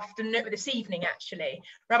this evening actually.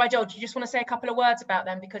 Rabbi Joel, do you just want to say a couple of words about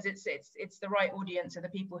them, because it's the right audience of the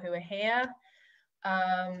people who are here,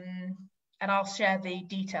 and I'll share the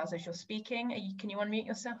details as you're speaking. Can you unmute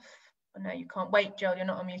yourself? Oh, no, you can't. Wait, Joel, you're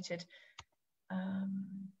not unmuted.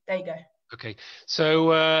 There you go. Okay,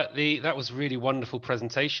 so that was a really wonderful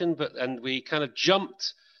presentation, and we kind of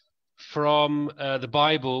jumped from the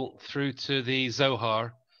Bible through to the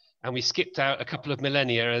Zohar, and we skipped out a couple of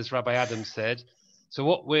millennia, as Rabbi Adam said.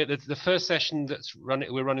 So the first session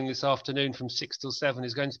we're running this afternoon from 6 till 7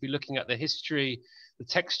 is going to be looking at the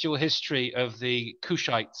textual history of the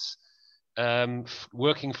Cushites,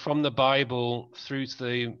 working from the Bible through to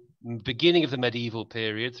the beginning of the medieval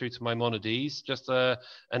period through to Maimonides. Just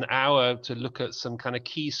an hour to look at some kind of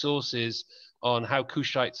key sources on how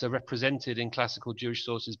Cushites are represented in classical Jewish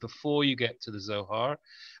sources before you get to the Zohar.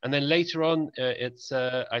 And then later on,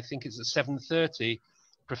 I think it's at 7:30,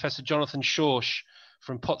 Professor Jonathan Schorsch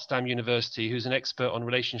from Potsdam University, who's an expert on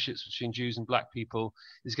relationships between Jews and Black people,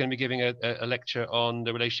 is going to be giving a lecture on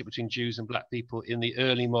the relationship between Jews and Black people in the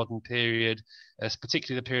early modern period,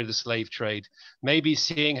 particularly the period of the slave trade. Maybe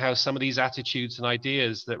seeing how some of these attitudes and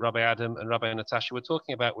ideas that Rabbi Adam and Rabbi Natasha were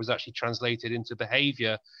talking about was actually translated into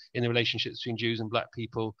behavior in the relationships between Jews and Black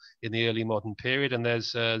people in the early modern period. And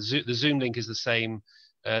there's the Zoom link is the same.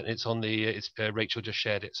 Rachel just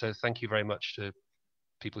shared it. So thank you very much to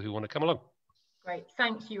people who want to come along. Great,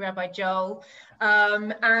 thank you, Rabbi Joel.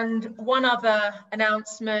 And one other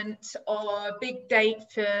announcement, or a big date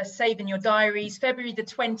for saving your diaries, February the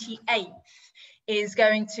 28th is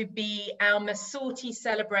going to be our Masorti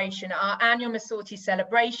celebration, our annual Masorti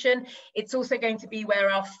celebration. It's also going to be where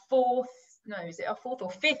our fourth or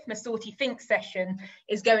fifth Masorti Think session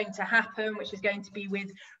is going to happen, which is going to be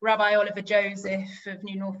with Rabbi Oliver Joseph of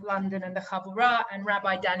New North London and the Chavurah, and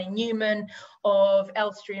Rabbi Danny Newman of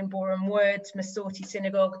Elstree and Boreham Wood Masorti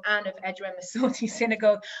Synagogue and of Edgware Masorti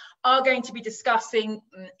Synagogue, are going to be discussing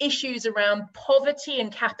issues around poverty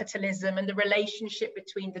and capitalism and the relationship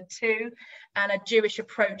between the two, and a Jewish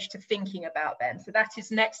approach to thinking about them. So that is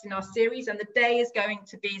next in our series, and the day is going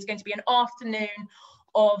to be an afternoon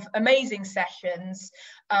of amazing sessions,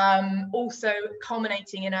 also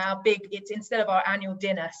culminating in our instead of our annual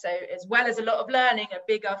dinner, so as well as a lot of learning, a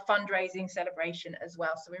bigger fundraising celebration as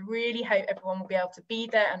well. So we really hope everyone will be able to be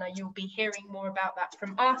there, and you'll be hearing more about that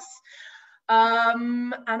from us.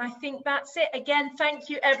 And I think that's it. Again, thank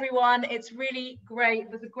you everyone. It's really great.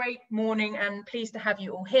 It was a great morning, and pleased to have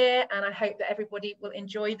you all here, and I hope that everybody will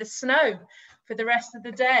enjoy the snow for the rest of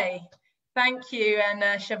the day. Thank you, and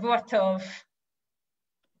Shavua Tov.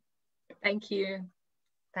 Thank you.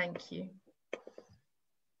 Thank you.